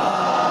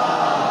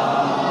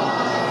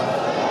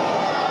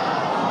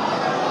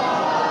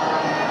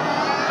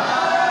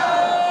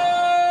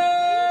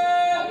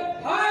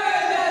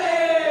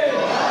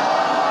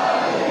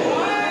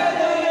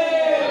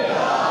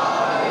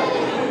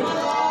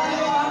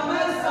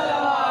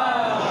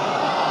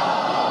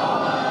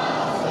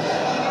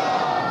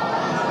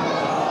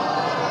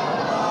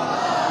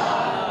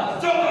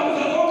 जो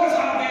कमजोरों का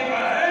साथ देता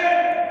है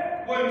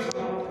वो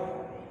इंसान होता है।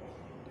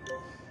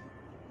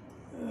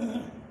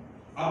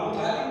 अबू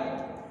तालिब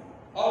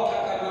और क्या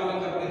कारनामे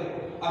करते हैं?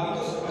 अभी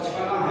तो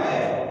बचपना है,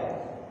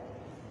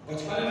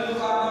 बचपने में तो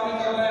कारनामे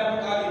कर रहे हैं अबू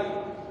तालिब।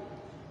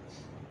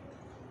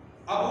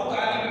 अबू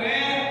तालिब ने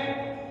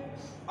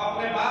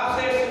अपने बाप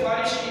से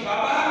सिफारिश की,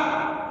 बाबा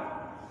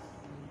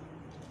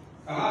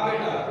कहा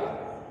बेटा,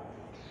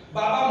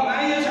 बाबा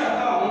मैं ये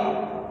चाहता हूं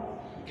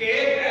कि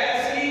एक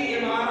ऐसी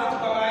इमारत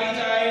बनाई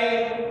जाए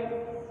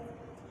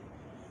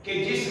कि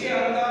जिसके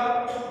अंदर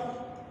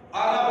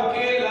अरब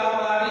के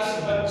लावारिस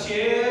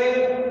बच्चे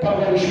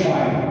परवरिश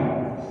पाए।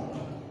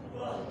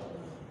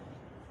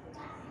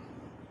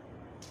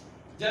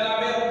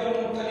 जनाब अब्दुल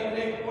मुत्तलिब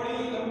ने एक बड़ी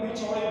लंबी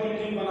चौड़ी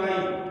बिल्डिंग बनाई,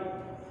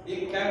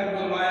 एक कैंप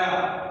बनवाया,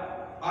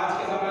 आज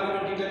के जमाने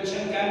में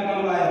डिटेंशन कैंप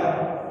बनवाया।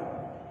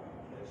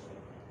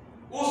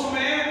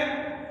 उसमें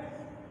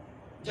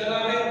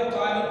जनाब अबू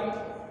तालिब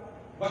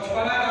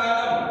बचपना का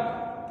आदम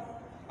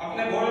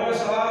अपने घोड़े पर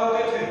सवार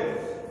होते थे।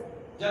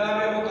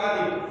 जनाब अबू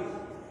तालिब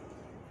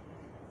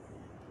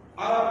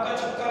अरब का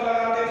चक्कर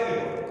लगाते थे,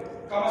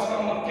 कम से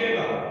कम मक्के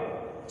का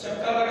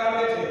चक्कर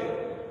लगाते थे।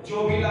 जो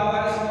भी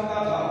लावारिस होता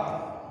था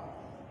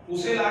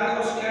उसे लाकर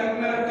उस कैंप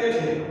में रखते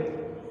थे।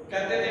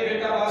 कहते थे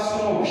बेटा बात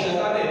सुनो,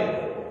 शहजादे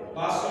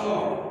बात सुनो,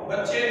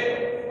 बच्चे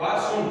बात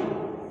सुन,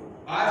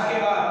 आज के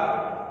बाद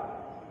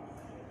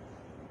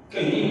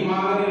कहीं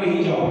मांगने नहीं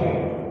जाओगे।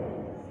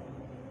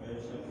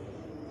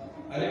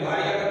 अरे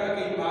भाई अगर मैं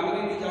कहीं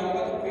मांगने नहीं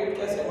जाऊंगा तो पेट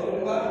कैसे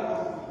भरूंगा?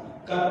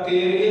 का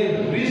तेरे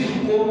रिज़्क़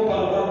को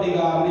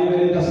परवरदिगार ने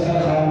मेरे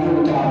दस्तरखान पे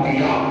उतार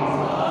दिया।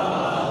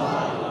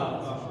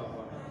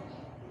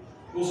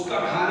 उसका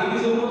खाने की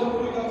जरूरत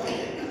पूरी करते थे,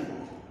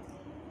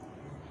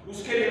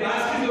 उसके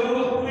लिबास की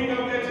जरूरत पूरी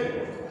करते थे।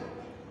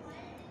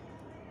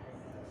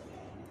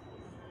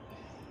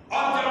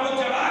 और जब वो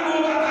जवान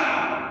होता था,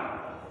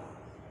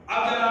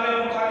 अब जनाब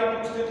अबू तालिब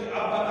पूछते थे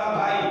अब बता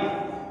भाई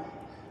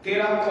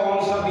तेरा कौन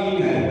सा दीन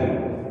है?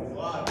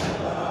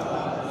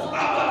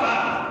 अब बता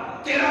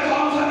तेरा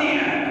कौन सा दीन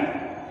है?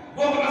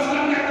 वो तो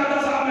मसलन कहता था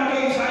साहब मैं तो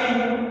ईसाई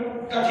हूं।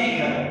 का ठीक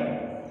है।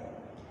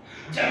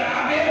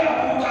 जनाब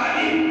अबू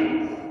तालिब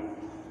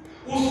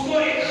उसको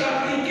एक खत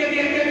लिख के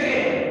देते थे,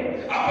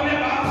 अपने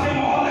बाप से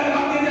मोहर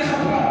लगवाते थे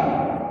खत पर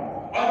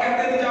और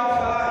कहते थे जाओ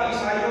फला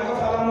ईसाइयों का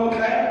फला मुल्क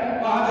है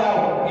वहां जाओ,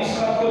 इस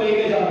खत को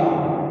लेके जाना।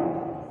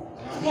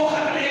 वो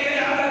खत लेके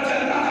जाकर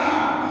चलता था,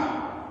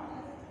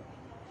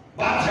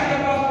 बादशाह के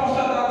पास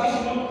पहुंचता था, जिस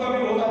मुल्क का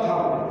भी होता था।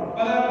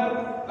 मतलब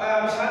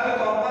मिसाल के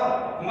तौर पर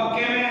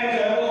मक्के में जो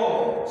है वो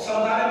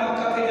सरदार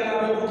मक्का थे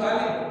जनाब अबू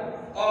तालिब,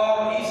 और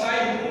ईसाई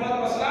हुकूमत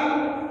मसलन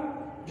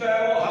जो है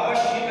वो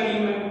हबश थी कहीं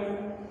में,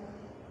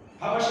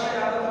 हबश में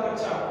जाता था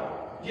बच्चा,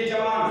 ये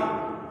जवान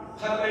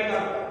खत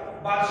लेकर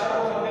बादशाह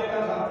को खत देता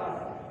था।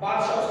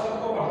 बादशाह उस खत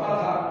को पढ़ता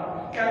था,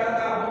 कहता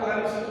था अबू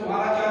तालिब से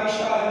तुम्हारा क्या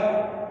रिश्ता है?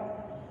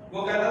 वो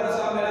कहता था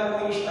साहब मेरा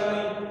कोई रिश्ता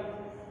नहीं।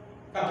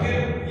 का फिर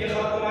ये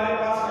खत तुम्हारे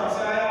पास कहाँ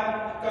से आया?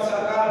 का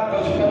सरकार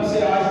बचपन से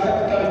आज तक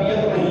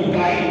तरबियत नहीं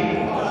पाई।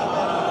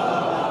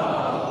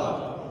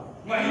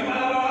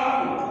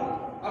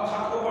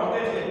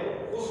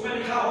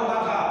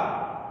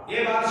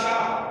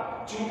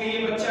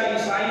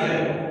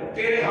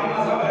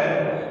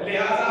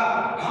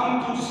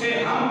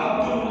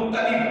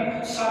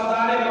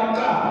 सरदार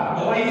मक्का,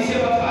 वहीं से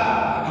बता,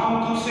 हम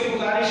तुझसे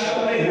गुजारिश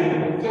करते हैं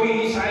कोई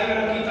ईसाई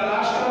लड़की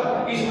तलाश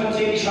कर, इस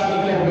बच्चे की शादी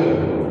कर दो।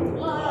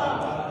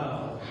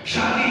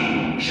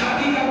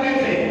 शादी करते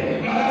थे,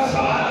 मगर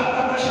सवाल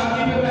आता था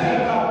शादी पे महर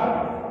का।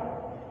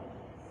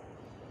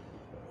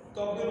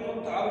 तो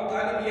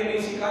अबूतालिब ये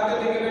नहीं सिखाते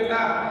थे कि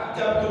बेटा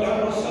जब दुल्हन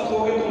रुखसत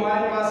होगी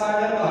तुम्हारे पास आ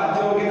जाए तो हाथ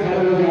जोड़ के खड़े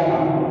हो जाना।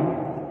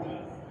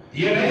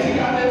 ये नहीं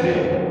सिखाते थे,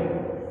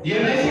 ये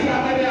नहीं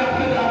सिखाते थे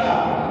आपके दादा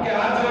कि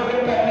हाथ जोड़ के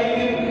पहले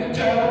ही दिन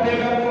जब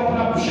देगा तो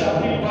अपना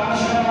अपनी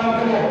बादशाह मान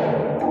करो,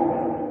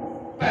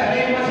 पहले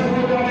ही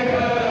मजबूर बन के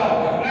खड़े हो जाओ।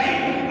 नहीं,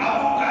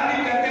 अबूतालिब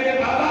कहते थे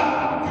बाबा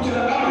कुछ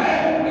रकम है,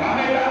 हाँ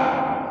बेटा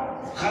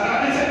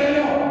खजाने से ले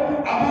लो।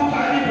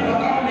 अबूतालिब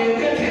रकम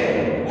लेते थे,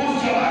 उस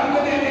जवान को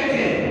देते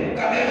थे,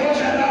 कह देखो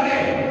शहजादे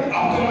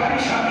अब तुम्हारी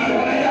शादी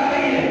होने जा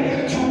रही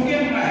है। चूंकि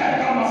महर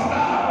का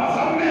मसला हर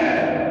मजहब में है,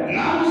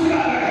 नाम उसका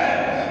अलग है,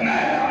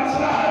 महर का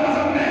मसला हर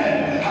मजहब में है,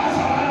 हर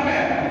सवाल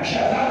में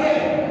शहजादे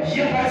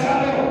ये पैसा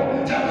लो,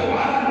 जब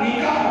तुम्हारा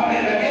निकाह होने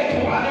लगे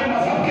तुम्हारे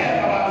मजहब के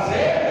एतबार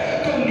से,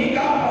 तो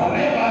निकाह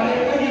होने वाले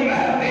को ये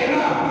महर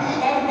देना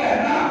और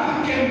कहना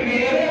कि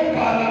मेरे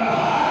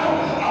पालनहार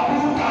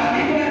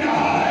अबूतालिब ने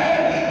कहा है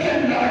कि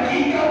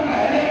लड़की का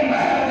पहले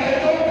महर दे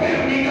दो फिर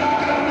निकाह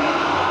करना।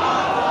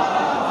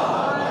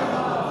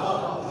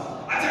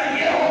 अच्छा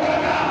ये होता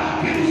था।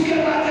 फिर उसके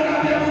बाद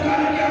जनाब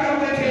अबूतालिब क्या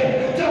करते थे,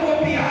 जब वो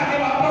बियाह के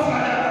वापस आ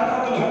जाता था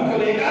दुल्हन को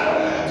लेकर,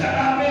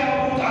 जनाब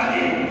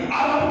अबूतालिब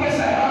अरब के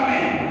सहरा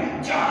में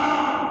जहां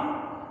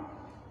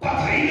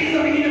पथरीली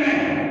जमीन में,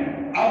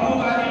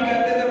 अबूतालिब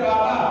कहते थे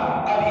बाबा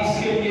अब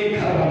इसके लिए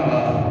घर बनवा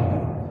दो।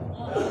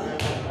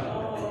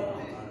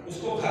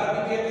 उसको घर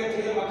भी देते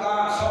थे,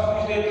 मकान सब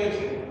कुछ देते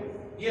थे।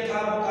 ये था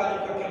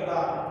अबूतालिब का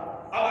किरदार।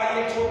 अब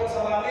आइए छोटा सा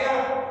वाकया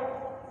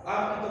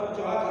आपकी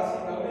तवज्जो हासिल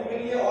करने के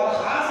लिए, और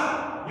खास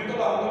ये तो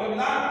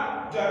अल्हम्दुलिल्लाह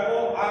जो है वो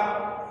आप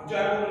जो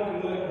है वो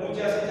मुझ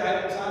जैसे जाहिर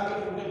इंसान के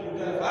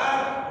टूटे अल्फाज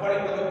बड़े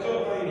तवज्जो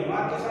बड़ी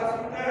हिम्मत के साथ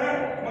सुनते हैं,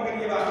 मगर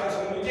ये वाकया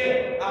सुन लीजिए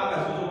आप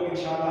महसूस होंगे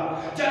इंशाअल्लाह।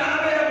 जनाब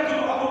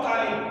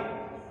अबूतालिब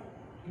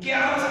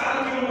 11 साल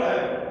की उम्र है,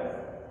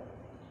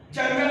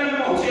 जंगल में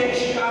पहुंचे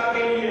शिकार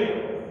के लिए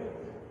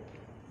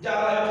जा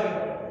रहे थे।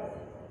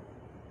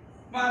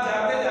 वहां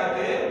जाते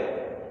जाते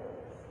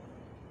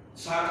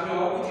साथ में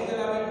और भी थे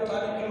जनाब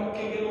अबूतालिब के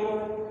मक्के के लोग।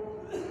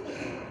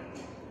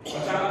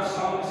 अचानक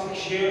सामने से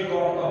शेर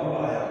दौड़ता हुआ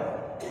आया।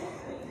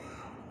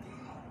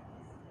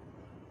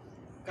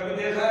 कभी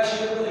देखा है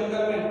शेर को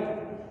जंगल में?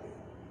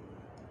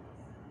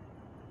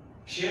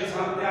 शेर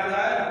सामने आ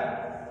जाए,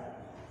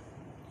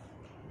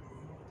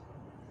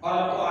 और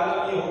अब तो आलम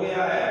ये हो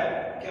गया है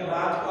कि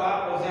रात को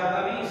आप ज्यादा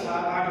नहीं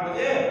 7-8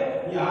 बजे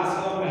यहाँ से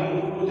और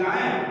महमूदपुर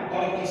जाएं,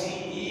 और किसी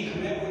ईख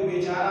में कोई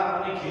बेचारा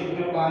अपने खेत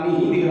में पानी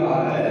ही दे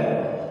रहा है,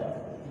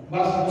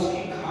 बस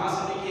उसकी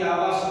खांसने की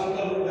आवाज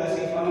सुनकर लोग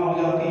ऐसी फना हो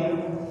जाती है।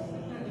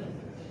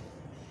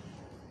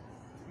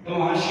 तो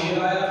वहां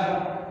शेर आया था,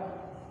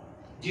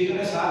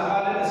 जितने साथ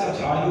वाले थे सब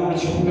झाड़ियों में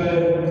छुप गए।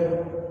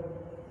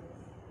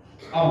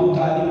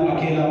 अबूतालिब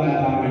अकेला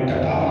मैदान में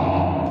डटा रहा।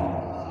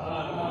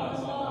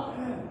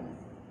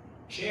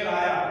 शेर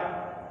आया,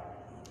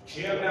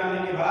 शेर में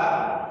आने के बाद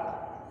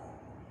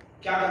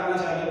क्या करना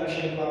चाहिए था?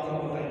 शेर को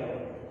आपको बताइए,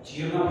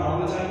 चीरना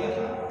फाड़ना चाहिए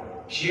था।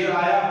 शेर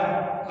आया,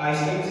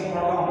 आहिस्ते से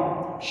पढ़ रहा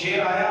हूं। शेर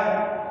आया,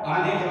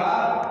 आने के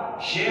बाद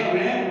शेर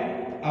ने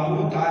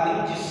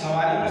अबूतालिब जिस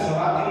सवारी में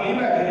सवार थे वहीं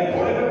बैठे रहे,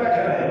 घोड़े पे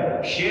बैठे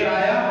रहे। शेर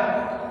आया,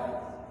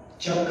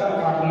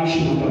 चक्कर काटना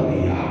शुरू कर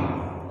दिया।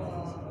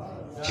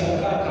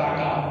 चक्कर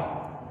काटा,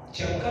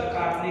 चक्कर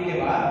काटने के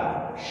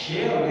बाद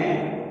शेर ने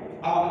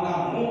अपना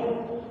मुंह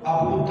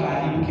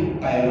अबूतालिब के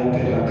पैरों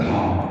पे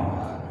रखा,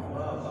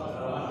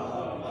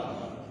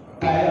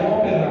 पैरों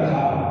पे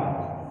रखा।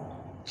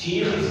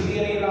 चीख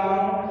इसलिए नहीं रहा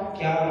हूं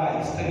कि आप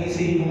आहिस्तगी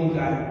से ही बोल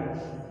रहे हैं।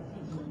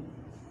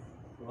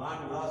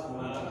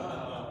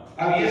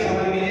 अब ये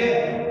समझ लीजिए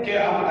कि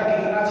अब तक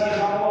इतना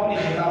चीखा हूं, अपनी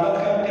खिताबत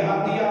का इम्तिहान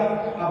दिया,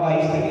 अब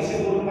आहिस्तगी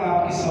से बोलूंगा,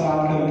 आपकी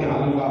सवाल का इम्तिहान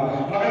लूंगा।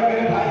 मगर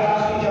मेरे भाई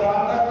आखिरी जवाब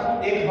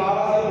तक एक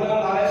बाबा से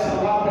नारे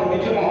सवाल पढ़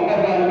लीजिए, मोहम्मद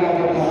मौलाना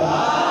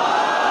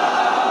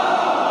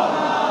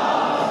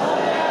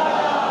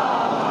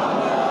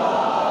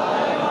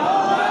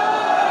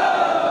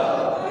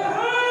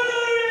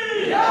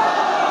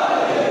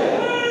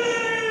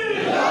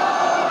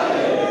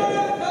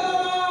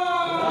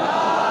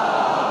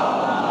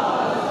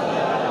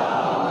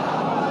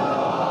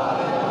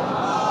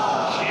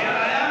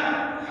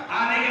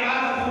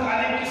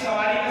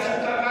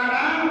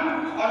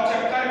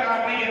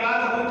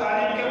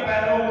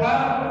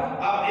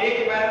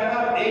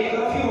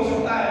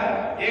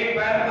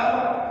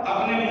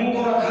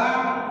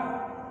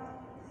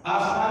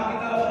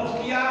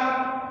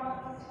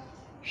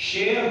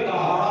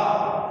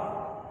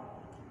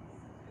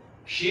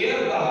शेर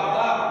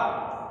दहाड़ा।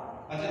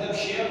 अच्छा, जब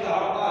शेर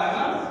दहाड़ता है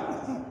ना,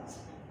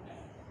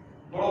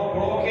 बड़ों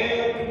बड़ों के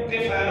कुत्ते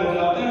फैल हो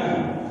जाते हैं।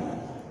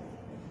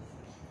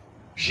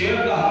 शेर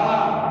दहाड़ा,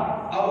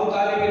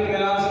 अबूतालिब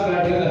इत्मीनान से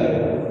बैठे रहे।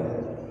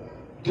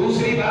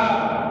 दूसरी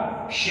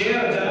बार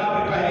शेर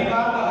जनाब पहली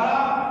बार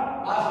दहाड़ा,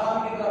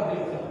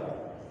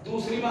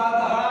 दूसरी बार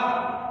कहा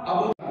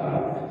अबू,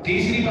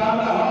 तीसरी बार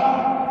कहा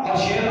और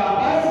शेर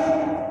वापस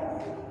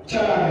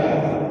चला गया।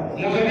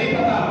 मुझे नहीं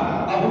पता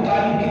अबू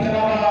तालिब कितना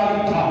बड़ा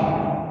आलिम था,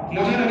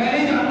 मुझे मैं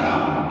नहीं जानता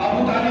अबू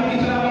तालिब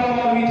कितना बड़ा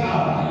मौलवी था,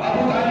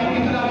 अबू तालिब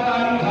कितना बड़ा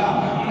आलिम था,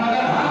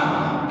 मगर हाँ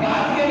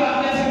बात के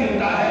बातने से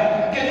मिलता है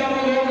कि जब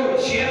वो लोग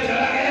शेर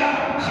चला गया,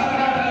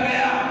 खतरा टल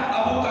गया,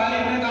 अबू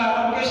तालिब ने कहा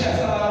अरब के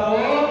शहजादों,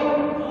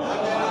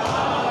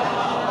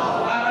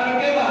 अरब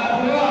के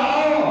बहादुरों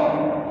आओ,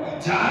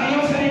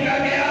 झाड़ियों से निकल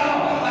के आओ।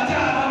 अच्छा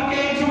अरब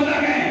के क्यों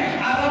लगे?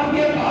 अरब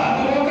के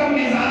बहादुरों का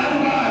मिजाज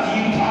बड़ा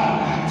अजीब था,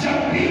 जब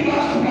भी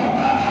वक्त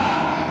पड़ता था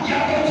या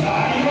तो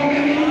झाड़ियों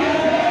में मिलते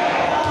थे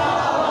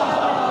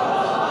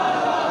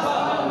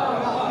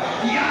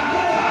या तो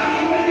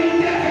झाड़ियों में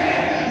मिलते थे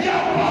या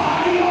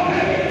पहाड़ियों पे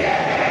मिलते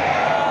थे।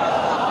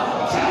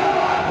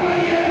 सलावत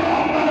पढ़िए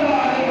मोहम्मद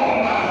वाले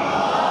मोहम्मद।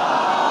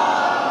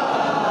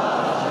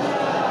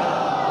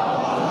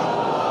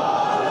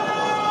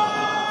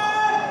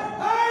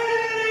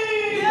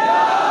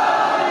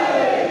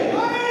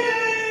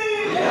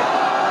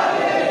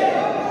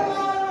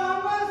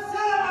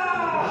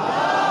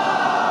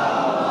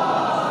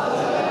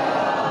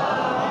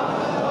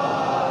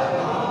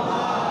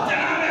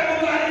 जनाब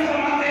अबूतालिब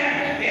फरमाते हैं,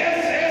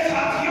 ऐसे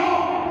साथियों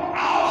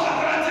आओ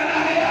खतरा चला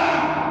गया।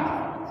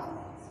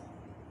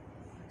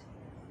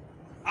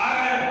 आ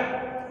गए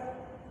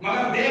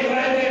मगर देख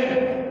रहे थे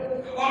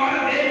और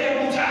मैंने देख के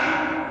पूछा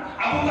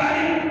अबू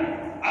तालिब,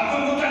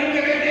 अब्दुल मुत्तलिब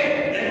के बेटे,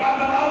 एक बात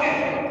बताओगे?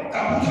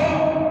 कब पूछो?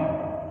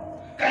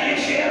 कहीं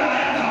शेर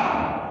आया था,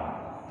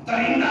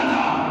 दरिंदा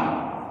था,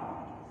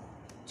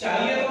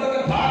 चाहिए तो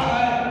कभी फाड़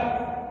खाए,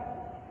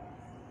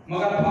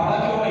 मगर फाड़ा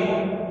क्यों नहीं?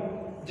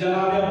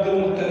 जनाब अब्दुल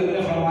मुत्तलिब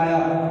ने फरमाया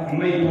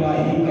मैं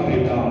इब्राहिम का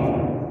बेटा हूँ,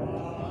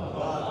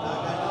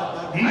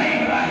 मैं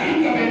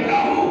इब्राहिम का बेटा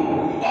हूँ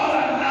और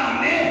अल्लाह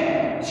ने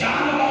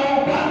जानवरों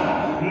पर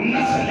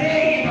नस्ले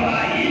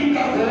इब्राहिम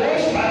का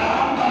गोश्त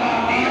हराम करार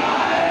दिया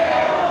है।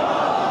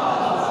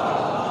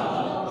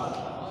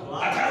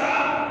 अच्छा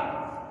साहब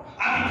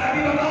अभी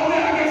कभी बताओगे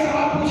आगे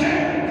सवाल पूछे?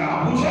 कहाँ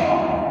पूछो,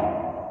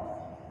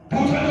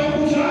 पूछो जो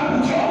पूछना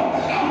पूछो,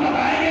 हम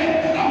बताएंगे।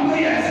 हम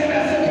कोई ऐसे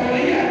वैसे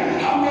थोड़ी है,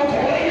 हमको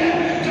थोड़ी है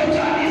जो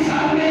 40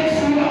 साल में एक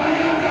सूरा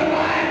बयान कर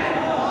पाए,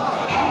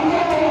 हमको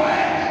तो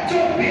है जो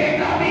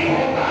बेटा भी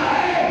होता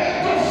है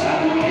तो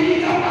जरूरी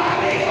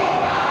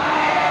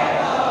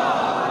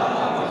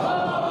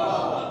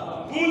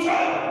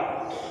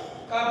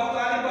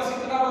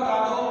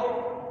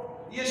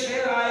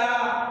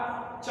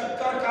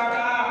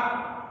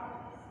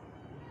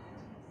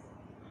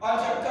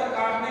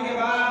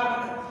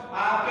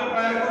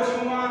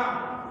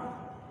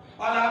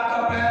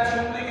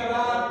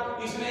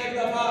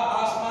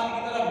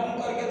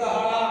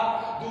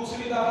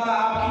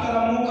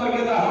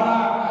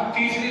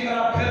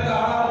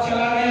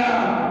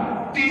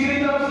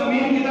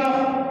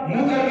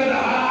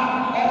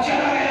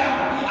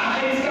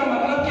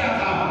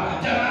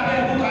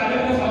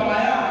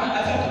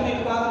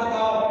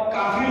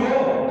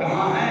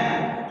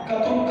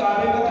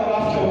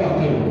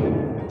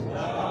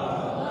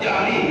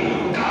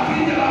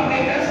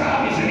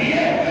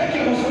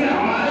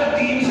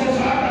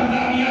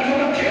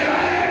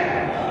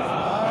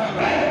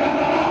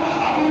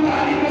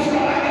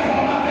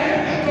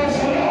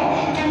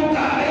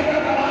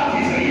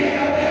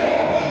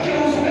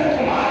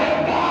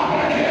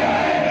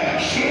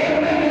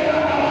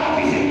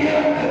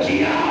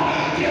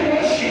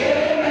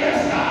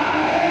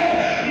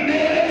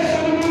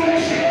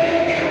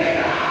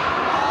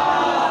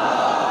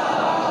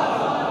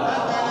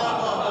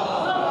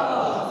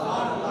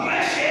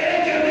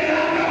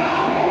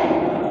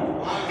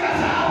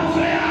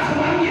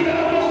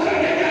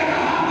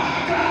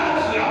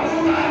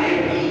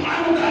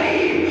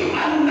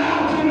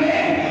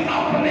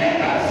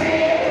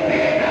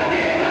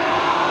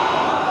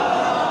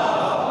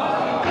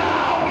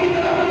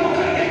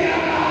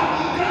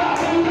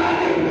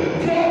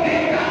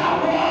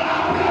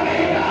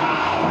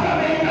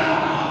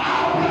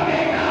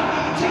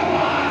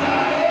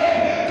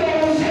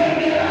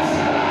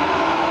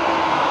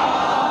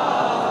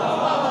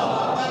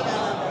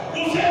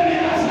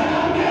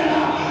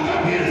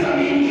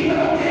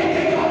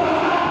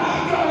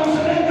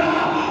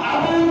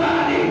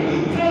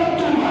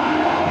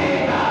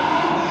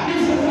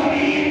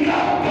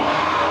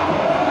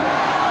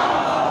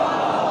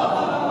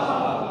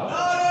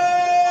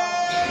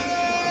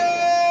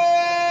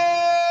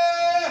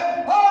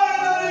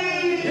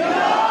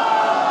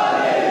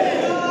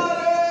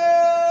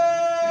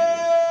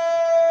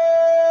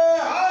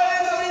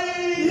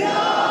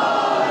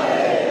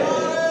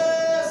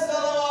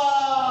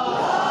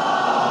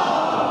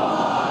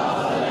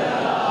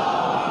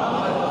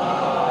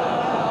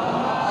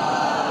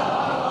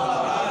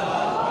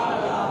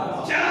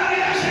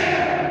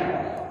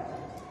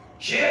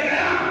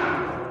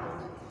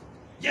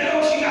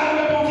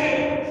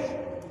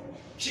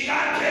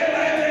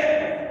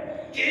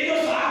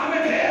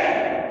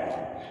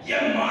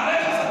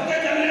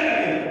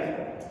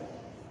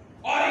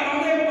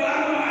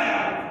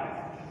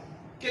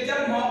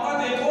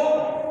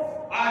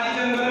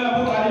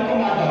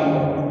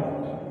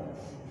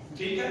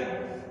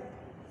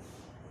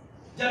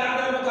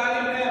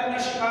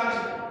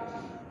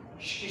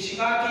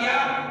शिकार किया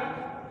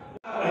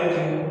रहे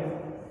थे।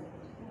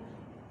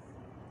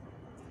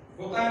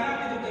 होता है ना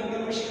कि जब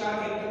जंगल में शिकार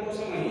करते हैं तो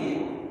उसे वहीं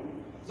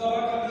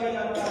ज़बह कर दिया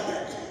जाता है।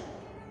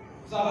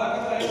 ज़बह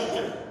कर रहे,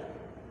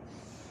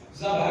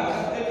 ज़बह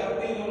करते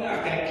करते इन्होंने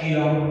अटैक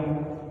किया,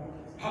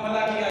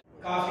 हमला किया।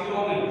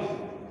 काफिरों ने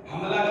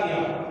हमला किया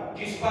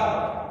किस पर?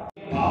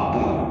 बाप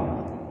पर।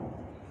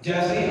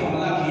 जैसे ही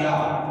हमला किया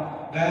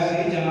वैसे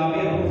ही जनाब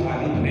अबू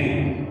तालिब ने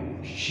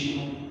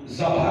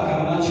ज़बह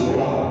करना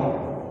छोड़ा,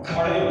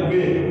 खड़े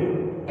हुए।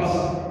 बस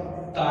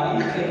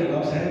तारीख का एक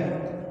लफ्ज़ है,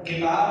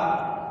 किताब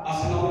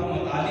अस्सलाम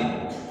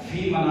फी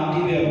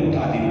मनाक़िब अबू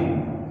तालिब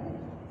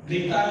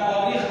लिखता है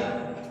मौलिक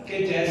के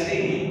जैसे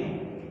ही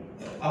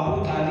अबू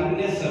तालिब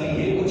ने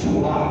ज़बीहे को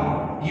छोड़ा,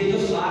 ये जो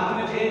साथ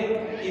में थे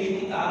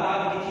इनकी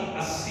तादाद की थी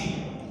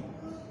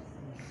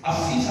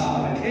 80 साथ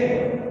में थे,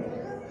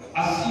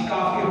 80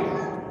 काफिर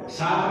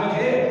साथ में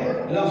थे।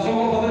 लफ्जों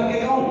को बदल के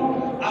कहूं,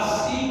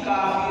 80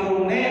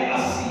 काफिरों ने,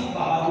 80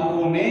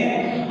 बहादुरों ने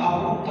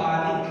अबू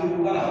तालिब के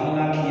ऊपर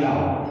हमला किया।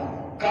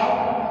 कब?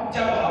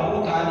 जब अबू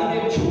तालिब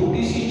एक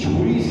छोटी सी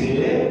छुरी से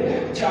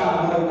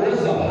जानवर को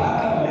ज़बह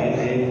कर रहे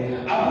थे।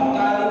 अबू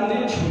तालिब ने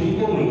छुरी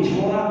को नहीं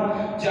छोड़ा,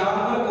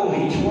 जानवर को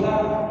नहीं छोड़ा,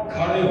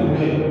 खड़े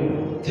हुए।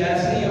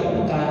 जैसे ही अबू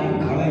तालिब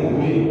खड़े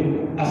हुए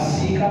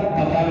 80 का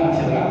पता न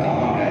चला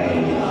कहां गए।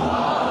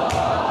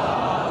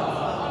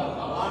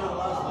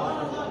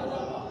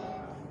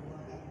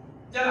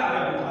 जनाब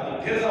अबू तालिब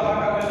फिर ज़बह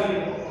करने लगे।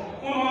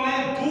 उन्होंने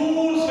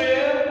दूर से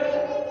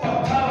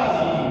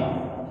पत्थरबाजी की,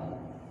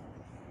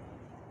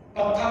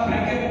 पत्थर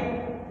फेंके।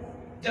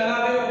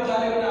 जनाब अबू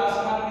तालिब ने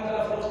आसमान की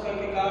तरफ रुख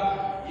करके कहा,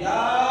 या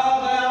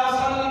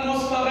गयासल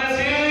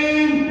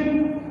मुस्तगीसीन।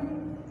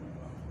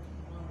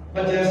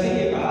 पर जैसे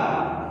ये कहा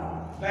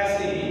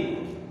वैसे ही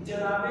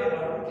जनाब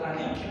अबू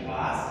तालिब के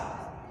पास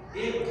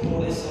एक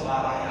घोड़े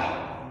सवार आया।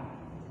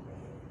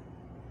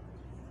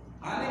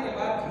 आने के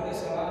बाद घोड़े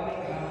सवार ने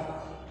कहा,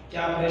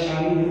 क्या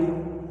परेशानी है?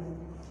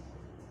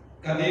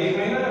 क्या देख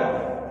नहीं रहे हो?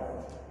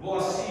 वो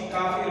 80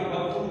 काफिर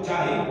बदतू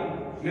जाहिल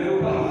मेरे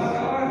ऊपर हमला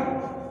कर रहे हैं,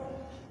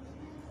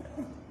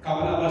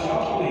 कबला बचाव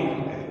क्यों नहीं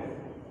करते?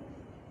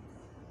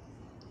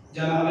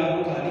 जनाब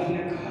अबू तालिब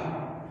ने कहा,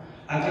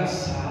 अगर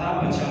सारा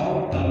बचाव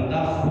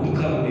बंदा खुद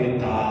कर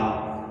लेता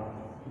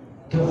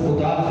तो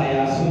खुदा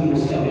गयासुल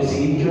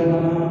मुस्तगीसीन क्यों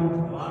बना?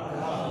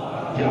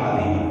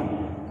 यानी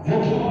वो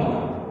क्यों बना?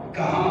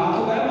 कहाँ आ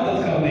तो गए मदद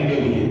करने के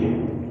लिए।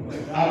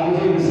 आप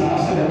मुझे इंसाफ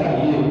से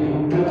बताइए,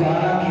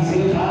 पुकारा किसे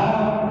था?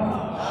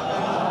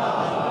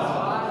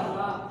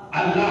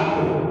 अल्लाह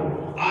को।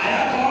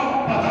 आया कौन?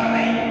 पता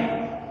नहीं,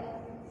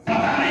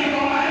 पता नहीं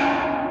कौन आया।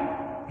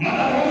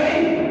 मदद हो गई।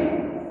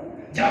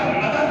 जब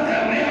मदद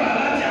करने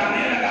वाला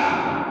जाने लगा,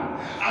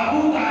 अबू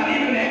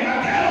तालिब ने कहा,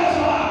 ठहरो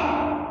सवार,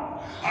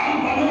 हम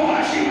बनो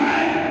हाशिम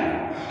हैं,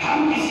 हम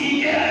किसी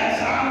के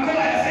एहसान को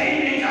ऐसे ही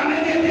नहीं जाने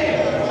देते।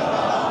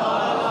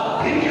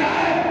 फिर क्या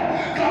है?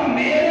 कब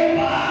मेरे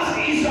पास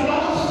इस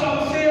वक्त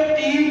सबसे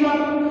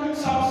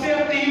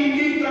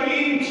कीमती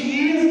तरीन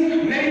चीज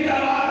मेरी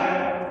तलवार है।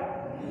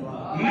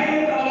 मैं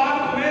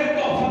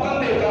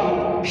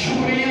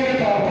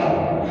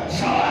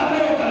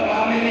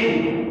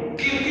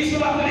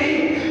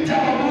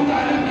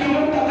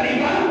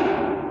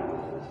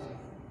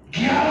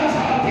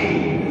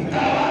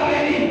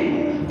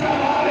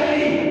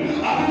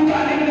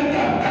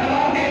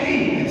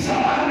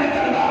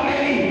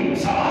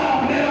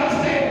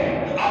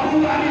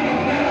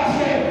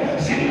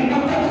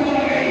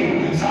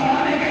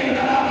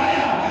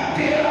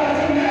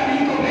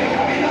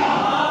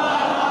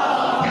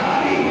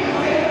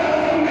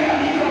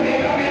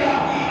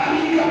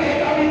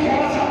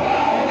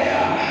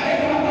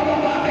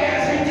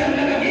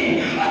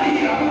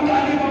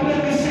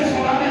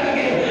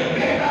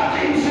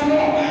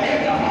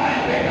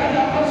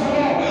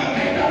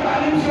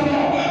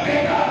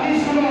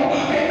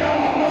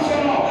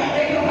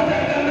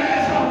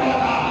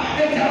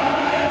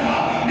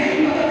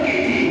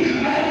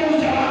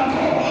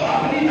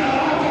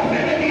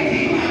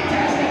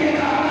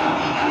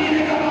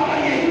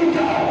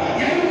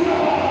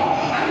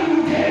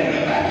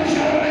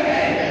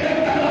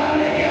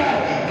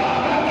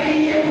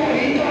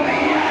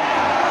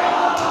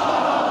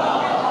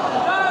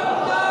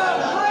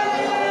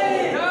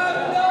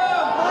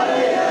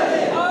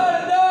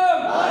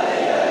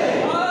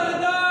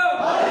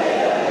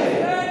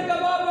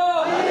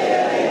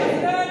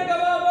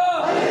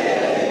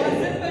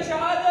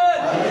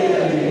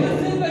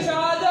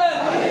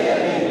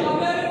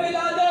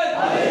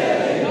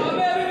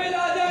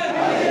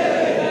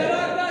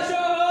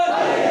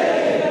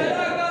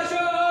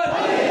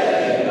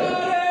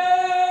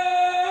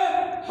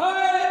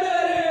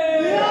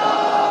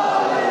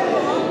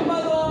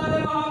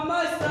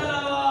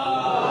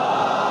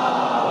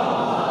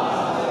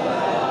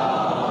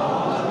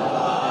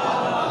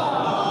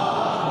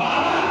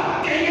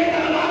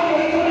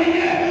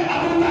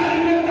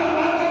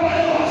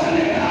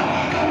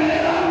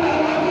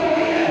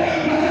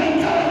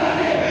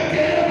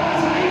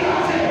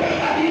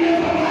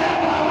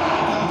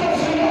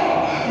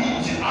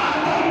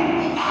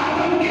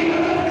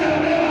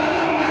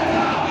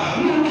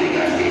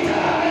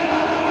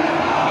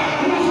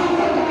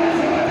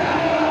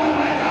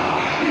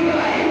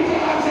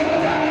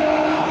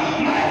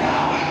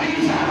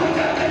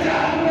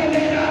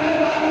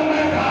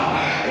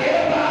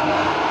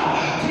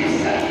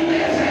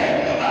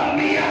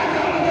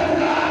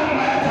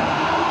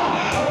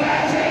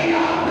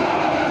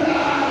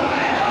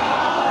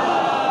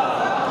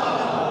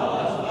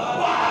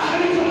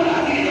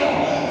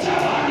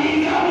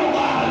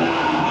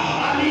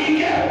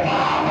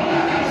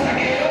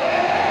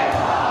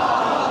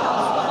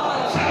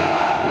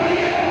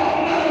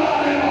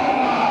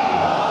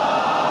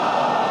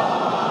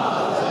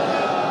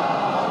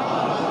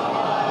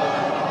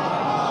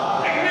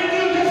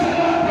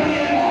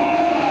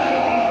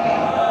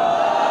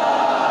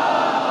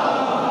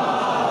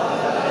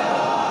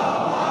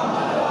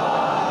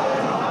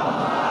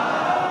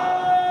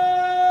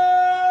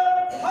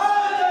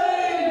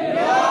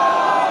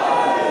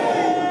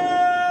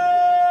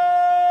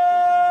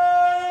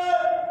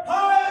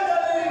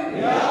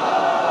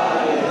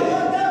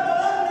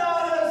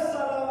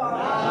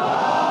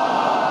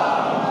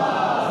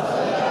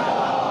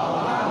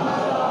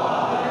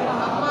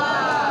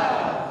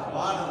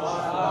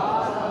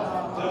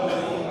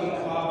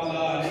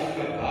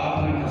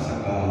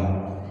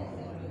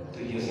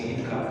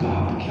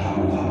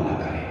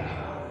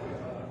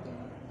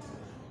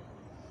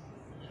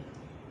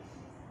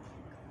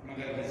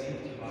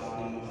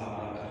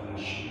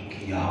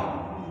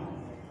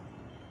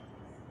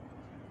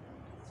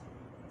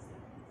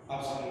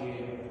अब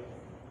सुनिए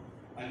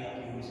अली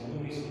की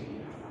मजबूरी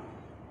सुनिए,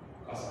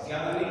 बस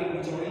ज्यादा नहीं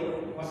निचोड़ी,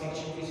 बस एक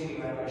छोटी सी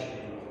रिवायत पेश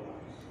करूंगा।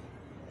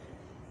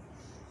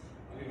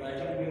 अभी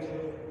बैठे हुए थे,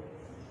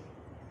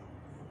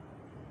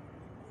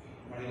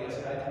 बड़े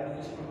ऐसे आए थे,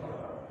 मुझे सुन पड़ा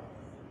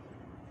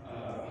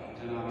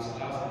जनाब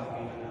साहब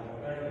की जनाब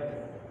बैठ गए थे।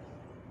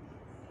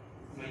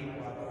 वही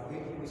बात हो गई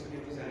कि उसके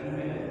जहन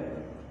में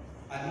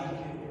अली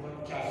के ऊपर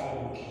क्या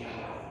जुल्म किया,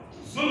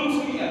 जुल्म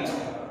किया।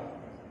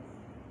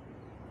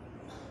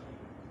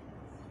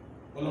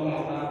 उलमा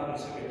हज़रात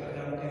उनसे बेहतर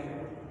जानते हैं।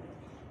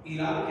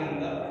 ईरान के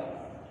अंदर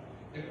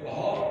एक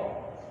बहुत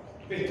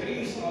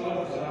बेहतरीन स्कॉलर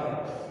गुजरा है,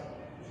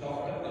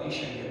 डॉक्टर अली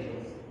शरीयत।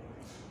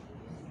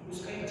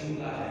 उसका एक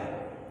जुमला है,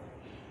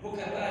 वो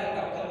कहता है,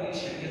 डॉक्टर अली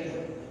शरीयत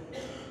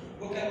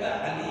वो कहता है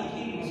अली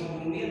की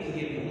मजबूरियत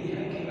ये नहीं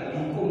है कि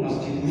अली को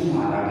मस्जिद में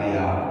मारा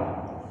गया,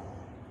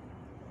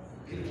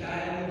 फिर क्या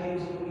है अली की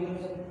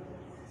मजबूरियत?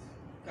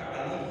 का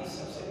अली की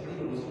सबसे बड़ी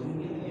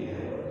मजबूरियत ये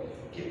है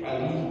कि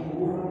अली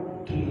को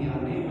दुनिया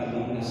में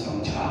अली ने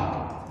समझा,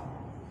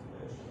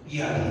 ये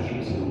अली की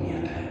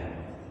मजबूरियत है।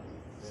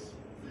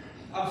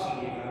 अब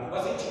सुनिएगा,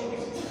 बस एक छोटी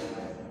सी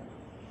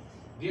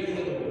 1.5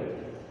 या 2 मिनट।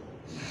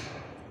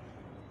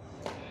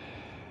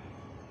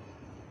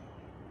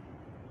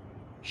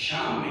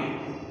 शाम में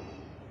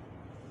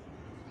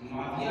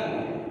माफिया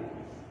ने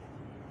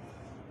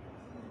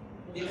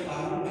एक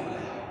कानून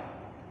बनाया,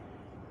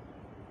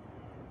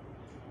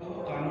 और वो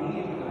कानून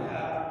ये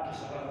बनाया कि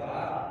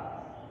खबरदार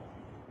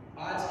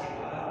आज के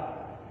बाद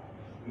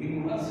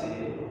मिंबर से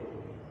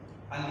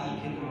अली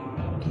के नाम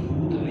पर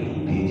दुरूद नहीं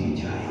भेजी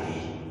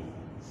जाएगी।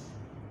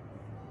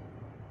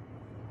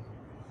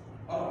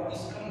 और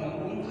इसका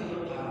मजमून का ये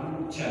कानून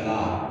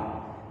चला,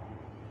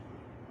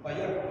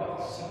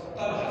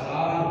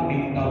 70,000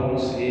 मिंबरों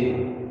से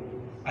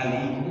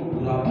अली को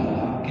बुरा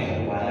भला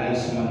कहवाया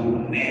इस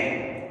मजमून ने।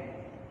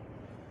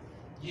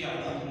 ये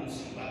अली की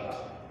मुसीबत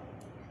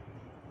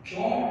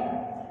क्यों?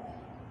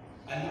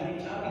 अली ने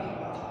क्या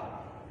बिगाड़ा था?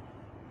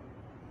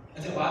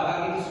 अच्छा, बात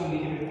आगे की सुन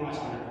लीजिए, 5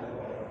 मिनट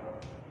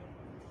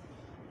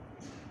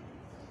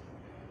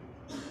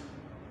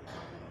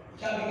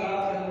क्या बिगाड़ा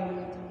था?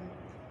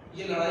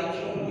 ये लड़ाई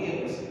क्यों हुई है?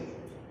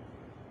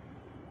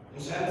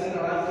 हुसैन से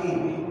लड़ाई क्यों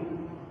हुई?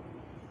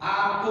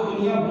 आपको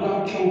दुनिया बुरा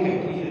क्यों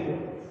कहती है?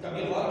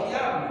 कभी गौर किया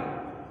आपने?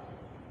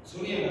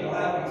 सुनिएगा,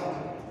 लड़ाई कौन सी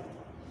थी?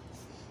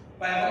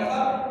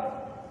 पैगंबर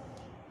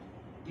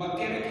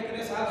मक्के में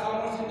कितने साल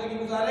खामोश जिंदगी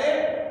गुजारे?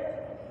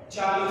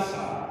 40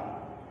 साल।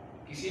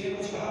 किसी ने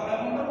कुछ कहा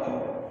पैगंबर को?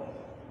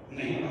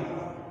 नहीं कहा।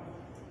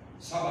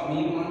 सब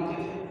अमीर मानते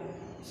थे,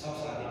 सब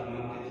सादिक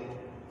मानते थे,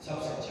 सब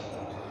सच्चा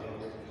मानते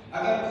थे।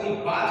 अगर कोई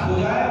बात हो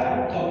जाए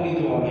तो अपनी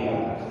दुआ में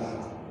याद रखना,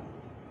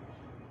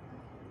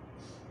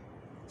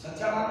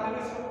 सच्चा मानते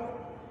थे सब।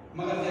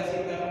 मगर जैसे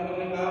पैगंबर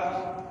ने कहा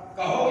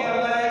कहो कि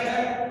अल्लाह एक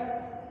है,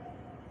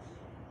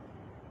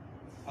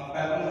 अब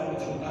पैगंबर को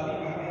झूठा भी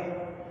कहा गया,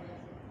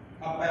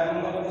 अब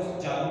पैगंबर को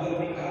जादूगर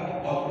भी कहा गया,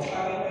 बहुत कुछ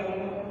कहा गया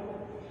पैगंबर को।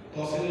 तो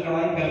असली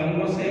लड़ाई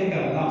पैगंबर से है कि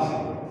अल्लाह से?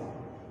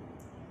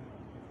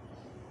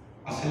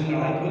 असली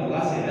लड़ाई तो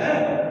अल्लाह से है।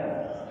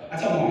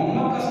 अच्छा,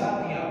 मोहम्मद का साथ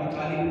दिया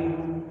अबूतालिब ने,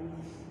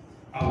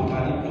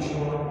 अबूतालिब को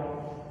छोड़ा।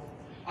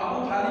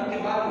 अबूतालिब के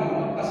बाद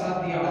मोहम्मद का साथ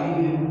दिया अली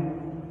ने,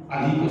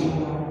 अली को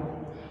छोड़ा।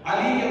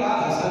 अली के बाद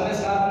हसन ने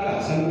साथ दिया,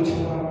 हसन को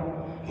छोड़ा।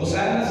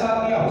 हुसैन ने साथ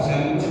दिया,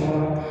 हुसैन को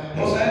छोड़ा।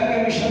 हुसैन के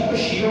मिशन को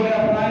शियों ने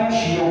अपनाया,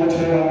 शियों को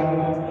छोड़ा।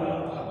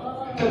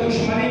 तो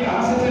दुश्मनी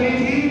कहां से चली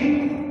थी?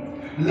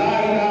 ला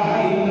इलाहा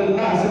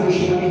इल्लल्लाह से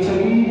दुश्मनी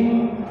चली,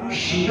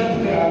 शियत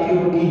पे आके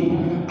होगी।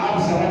 आप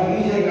समझ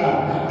लीजिएगा,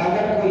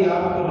 अगर कोई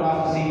आपको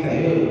राफजी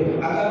कहे,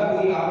 अगर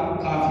कोई आपको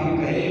काफिर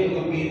कहे,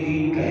 कोई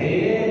बेदीन कहे,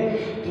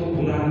 तो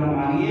बुरा न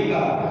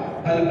मानिएगा,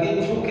 बल्कि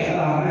जो कह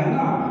रहा है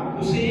ना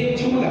उसे एक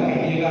जुमला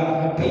कहिएगा,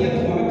 भैया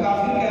तू हमें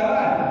काफिर कह रहा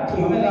है, तू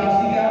हमें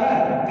राफजी कह रहा है,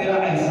 तेरा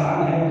एहसान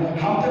है,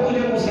 हम तो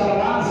तुझे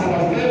मुसलमान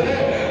समझते थे,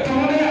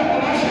 तूने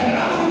अपना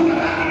शहरा खुद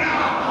बना दिया।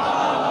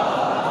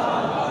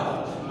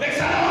 एक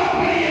सलावत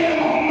पढ़िए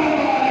मोहम्मद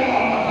वाले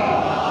मोहम्मद।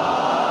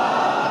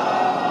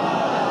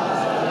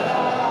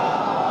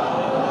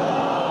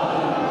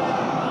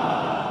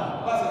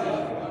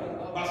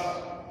 बस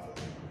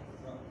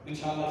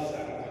इंशाअल्लाह इससे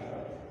आगे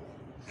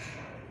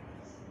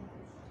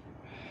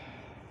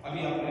अभी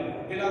आपने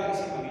बिना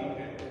किसी कमी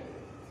के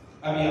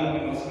अभी आपने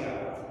मसला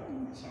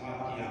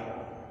समाप्त किया।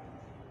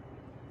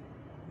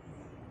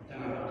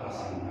 जनाब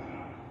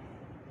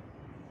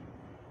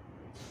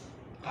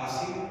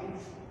कासिम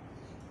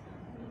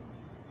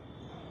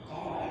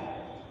कौन है?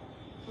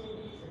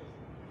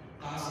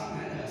 कासिम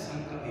है हसन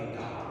का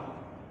बेटा,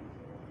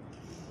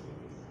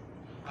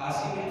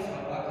 कासिम है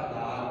फरवा का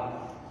लाल,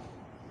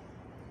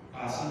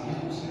 कासिम है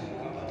हुसैन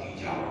का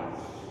भतीजा।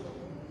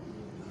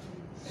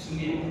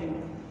 सुनिए,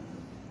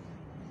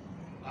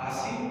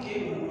 कासिम के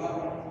ऊपर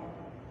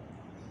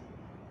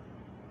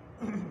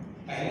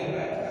अहले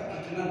बैत का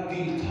कितना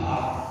दिल था,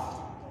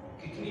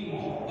 कितनी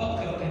मोहब्बत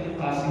करते थे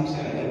कासिम से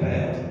अहले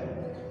बैत।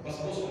 बस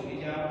वो सुन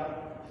लीजिए आप,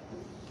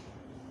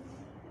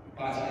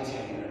 5 या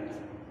 6 मिनट।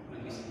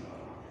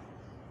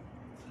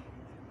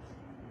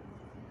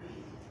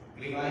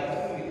 रिवायत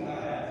में लिखा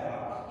है,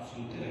 आप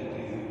सुनते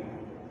रहते हैं,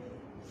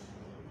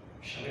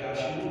 शब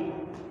आशूर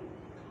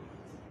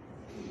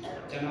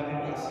जनाब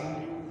कासिम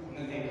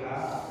ने देखा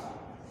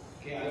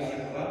कि अली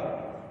अकबर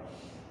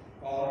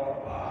और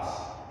अब्बास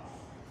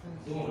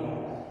दोनों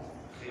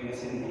खेमे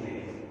से निकले।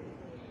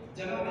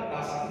 जनाब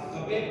कासिम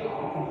दबे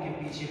पांव उनके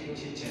पीछे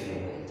पीछे चले,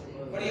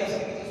 बड़ी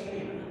आसानी से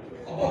सुनिए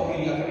और बहुत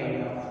क्रिया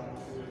करेगा।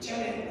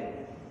 चले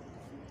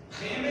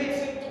खेमे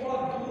से थोड़ा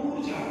दूर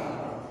जाकर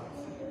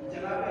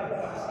जनाब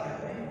अब्बास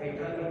कहते हैं,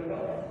 बेटा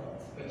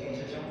बच्चे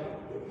चचा,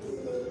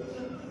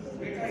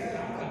 बेटा एक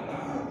काम करना,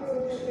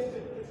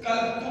 कल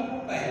तुम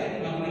पहले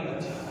मरने लग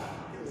जाना।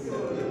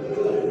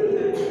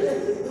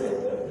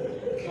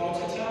 क्यों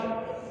चचा?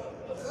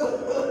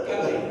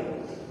 कल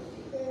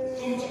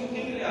तुम चूंकि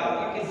मेरे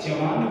आका के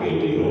जवान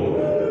बेटे हो,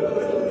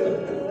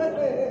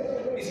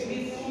 इसलिए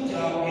तुम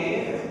जाओगे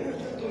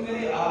तो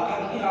मेरे आका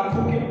की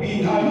आंखों के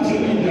बीना ही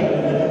चली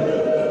जाएगी।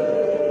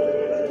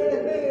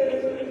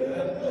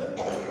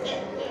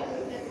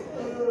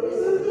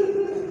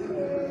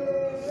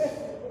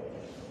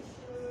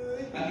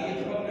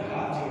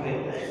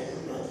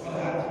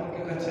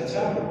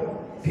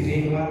 फिर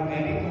एक बात मैं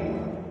भी कहूँ,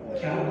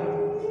 क्या?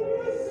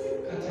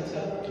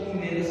 चाचा तुम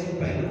मेरे से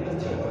पहले मत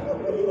जाओ।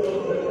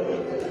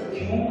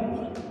 क्यों?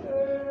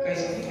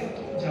 कैसे कि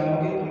तुम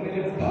जाओगे तो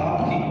मेरे बाप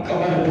की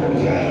कमर टूट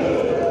जाएगी।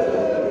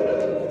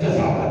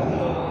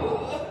 जज़ाकल्लाह,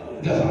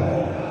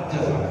 जज़ाकल्लाह,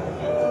 जज़ाकल्लाह।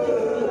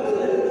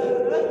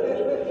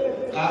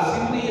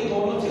 कासिम ने ये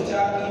दोनों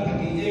चचा की,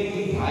 भतीजे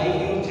की, भाई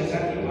की और चचा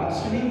की बात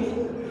सुनी,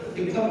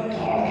 एकदम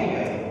दौड़ के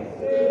गए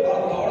और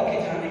दौड़ के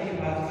जाने के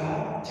बाद कहा,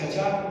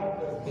 चचा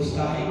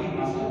गुस्ताखी की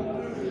माफी,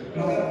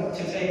 मगर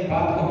चचा एक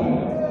बात कहूँ।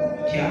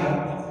 क्या?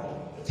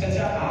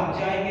 चचा आप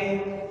जाएंगे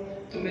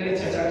तो मेरे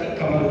चचा की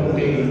कमर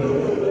टूटेगी,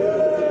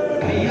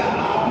 भैया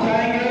आप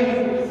जाएंगे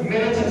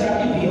मेरे चचा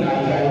की बीनाई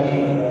जाएगी।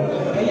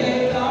 भैया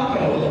एक काम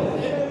करो,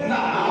 ना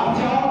आप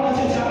जाओ ना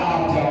चचा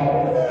आप जाओ,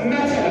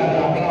 मैं चला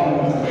जाता हूँ,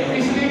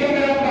 इसलिए कि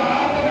मेरा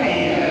बाप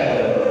नहीं है,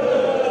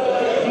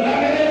 ना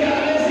मेरे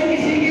जाने से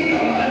किसी की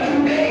कमर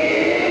टूटेगी,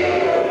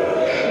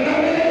 ना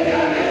मेरे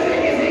जाने से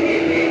किसी की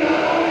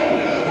बीनाई।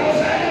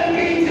 हुसैन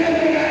पीछे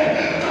से गए,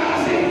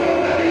 कासिम को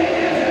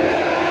कलेजे से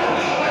लगाया,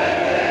 अरे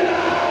मेरे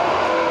लाल।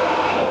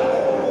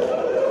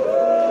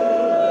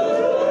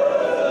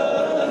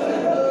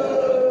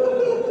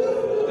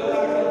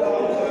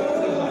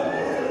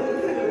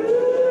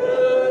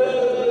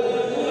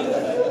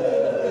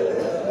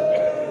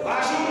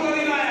 आशूर का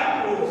दिन आया,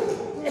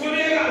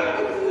 सुनिएगा,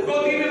 दो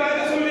तीन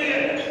रिवायतें सुन लीजिए।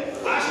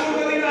 आशूर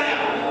का दिन आया,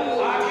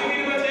 आखिरी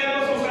दिन बचे हैं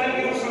बस हुसैन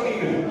की रुखसती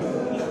में।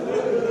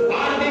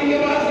 8 दिन के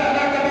बाद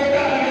ज़्यादा का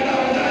बेटा अलविदा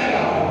हो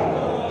जाएगा।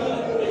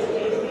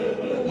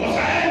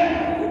 हुसैन,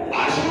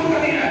 आशूर का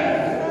दिन है,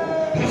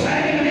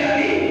 हुसैन इब्न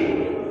अली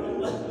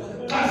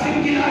कासिम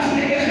की लाश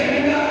लेके खेमे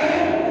में आ गए।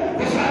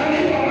 हुसैन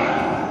ने पढ़ा,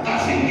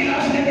 कासिम की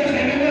लाश लेके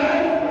खेमे में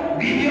आए,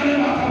 बीवियों ने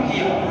मातम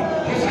किया।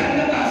 हुसैन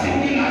ने कासिम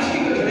की लाश की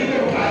गठरी को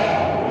उठाया,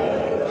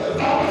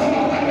 वापस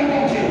मक्का में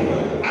पहुंचे।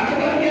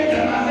 अकबर के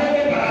जनाजे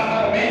के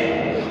बराबर में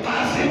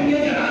कासिम के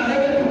जनाजे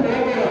के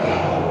टुकड़ों को रखा,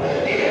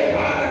 एक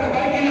हाथ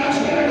अकबर की लाश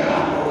में रखा,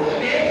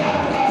 एक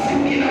हाथ कासिम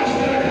की लाश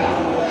में रखा,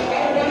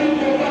 और बड़ी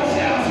कुव्वत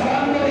से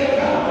आसमान को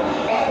देखा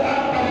और कहा,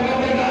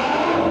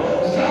 परवरदिगार,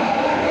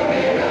 ज़हरा का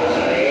बेटा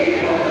ग़रीब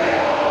हो गया।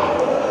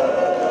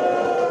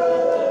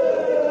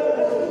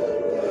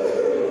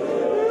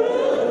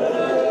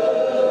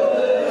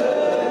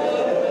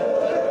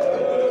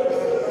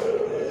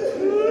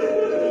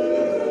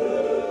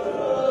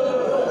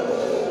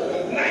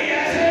 नहीं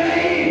ऐसे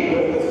नहीं,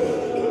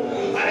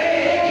 अरे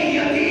एक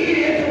यतीम,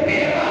 एक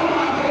बेवा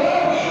माँ को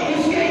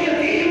उसके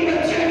यतीम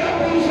बच्चे का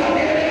पूसा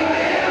देने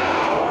आए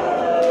आप।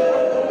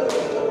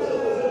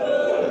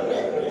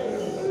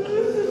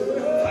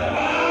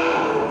 फरमा,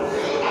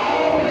 आओ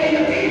अपने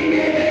यतीम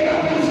बेटे का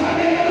पूसा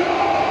दे लो।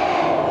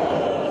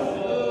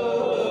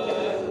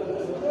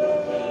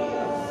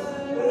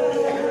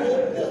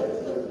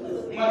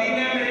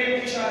 मदीने में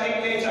एक इशारे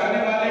के चाहने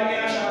वाले के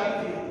यहाँ शादी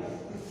थी।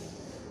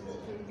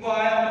 वो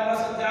आया, अपना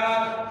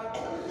सज्जाद,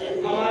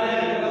 हमारे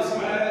यहाँ रस्म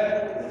है,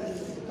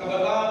 का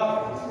बताओ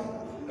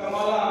का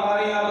मौला,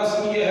 हमारे यहाँ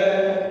रस्म ये है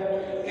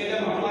कि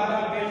जब हमारा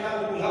बेटा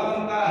दूल्हा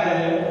बनता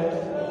है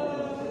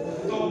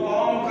तो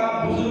कौम का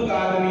बुजुर्ग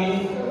आदमी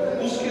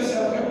उसके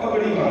सर पे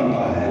पगड़ी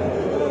बांधता है।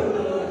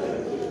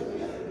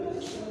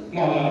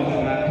 मौला ने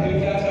फरमाया, फिर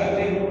क्या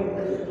चाहते हो?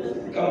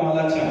 का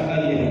मौला, चाहता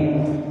ये हूँ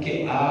कि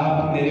आप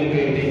मेरे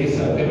बेटे के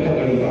सर पे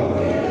पगड़ी बांध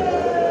दें।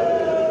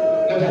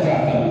 तो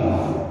जज़ाकल्लाह,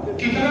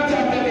 कितना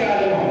चाहते थे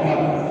आले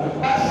मोहम्मद?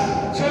 बस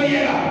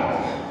सुनिएगा,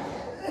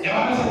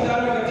 जवाब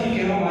सज्जाद में ठीक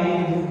है, हम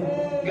आएंगे।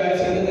 गए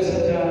सैयद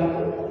सज्जाद,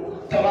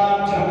 तमाम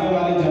चाहने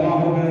वाले जमा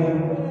हो गए,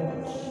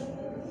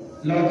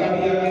 लड़का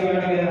भी आके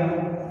बैठ गया।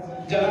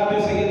 जनाब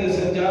सैयद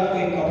सज्जाद को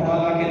एक कपड़ा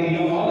ला के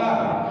दिया, मौला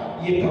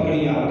ये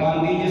पगड़ियाँ बांध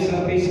दीजिए सर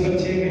पे इस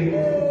बच्चे के।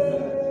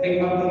 एक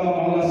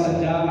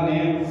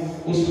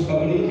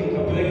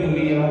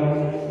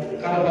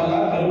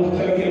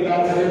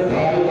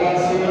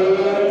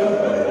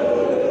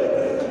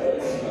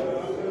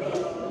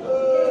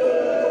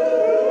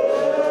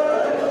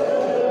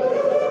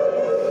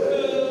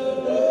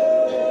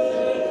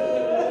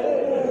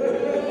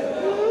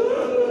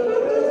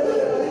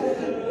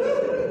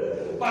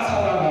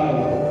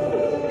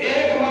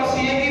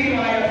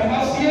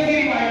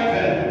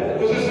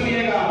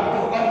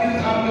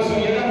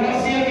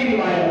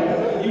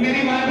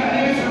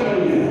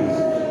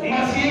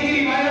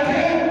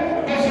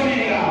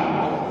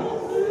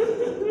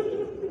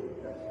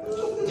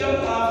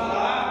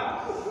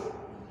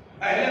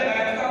अहले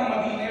बैत का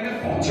मदीने में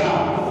पहुंचा।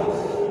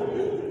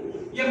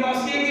 ये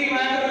मसीह की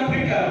रिवायत में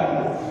फिर कह रहा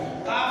हूं,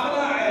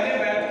 काफिला अहले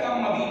बैत का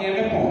मदीने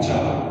में पहुंचा।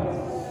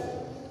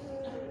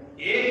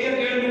 1 या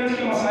 1.5 मिनट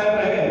के मसाइल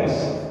रह गए बस।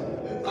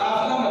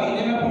 काफिला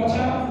मदीने में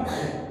पहुंचा,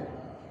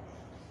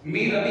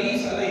 मीर रबी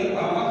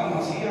अलैहिस्सलाम का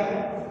मसीहा है,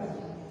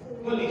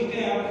 वो लिखते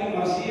हैं अपने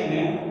मसीहे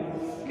में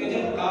कि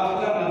जब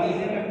काफिला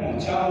मदीने में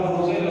पहुंचा और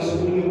रोज़े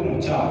रसूल में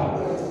पहुंचा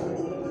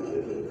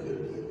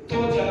तो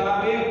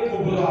जनाबे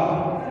कुबरा,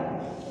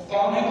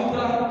 कौन है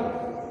कुबरा?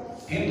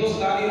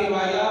 हिंदुस्तानी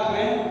रिवायात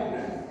में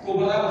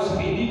कुबरा उस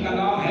बीबी का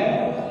नाम है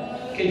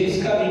कि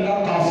जिसका निकाह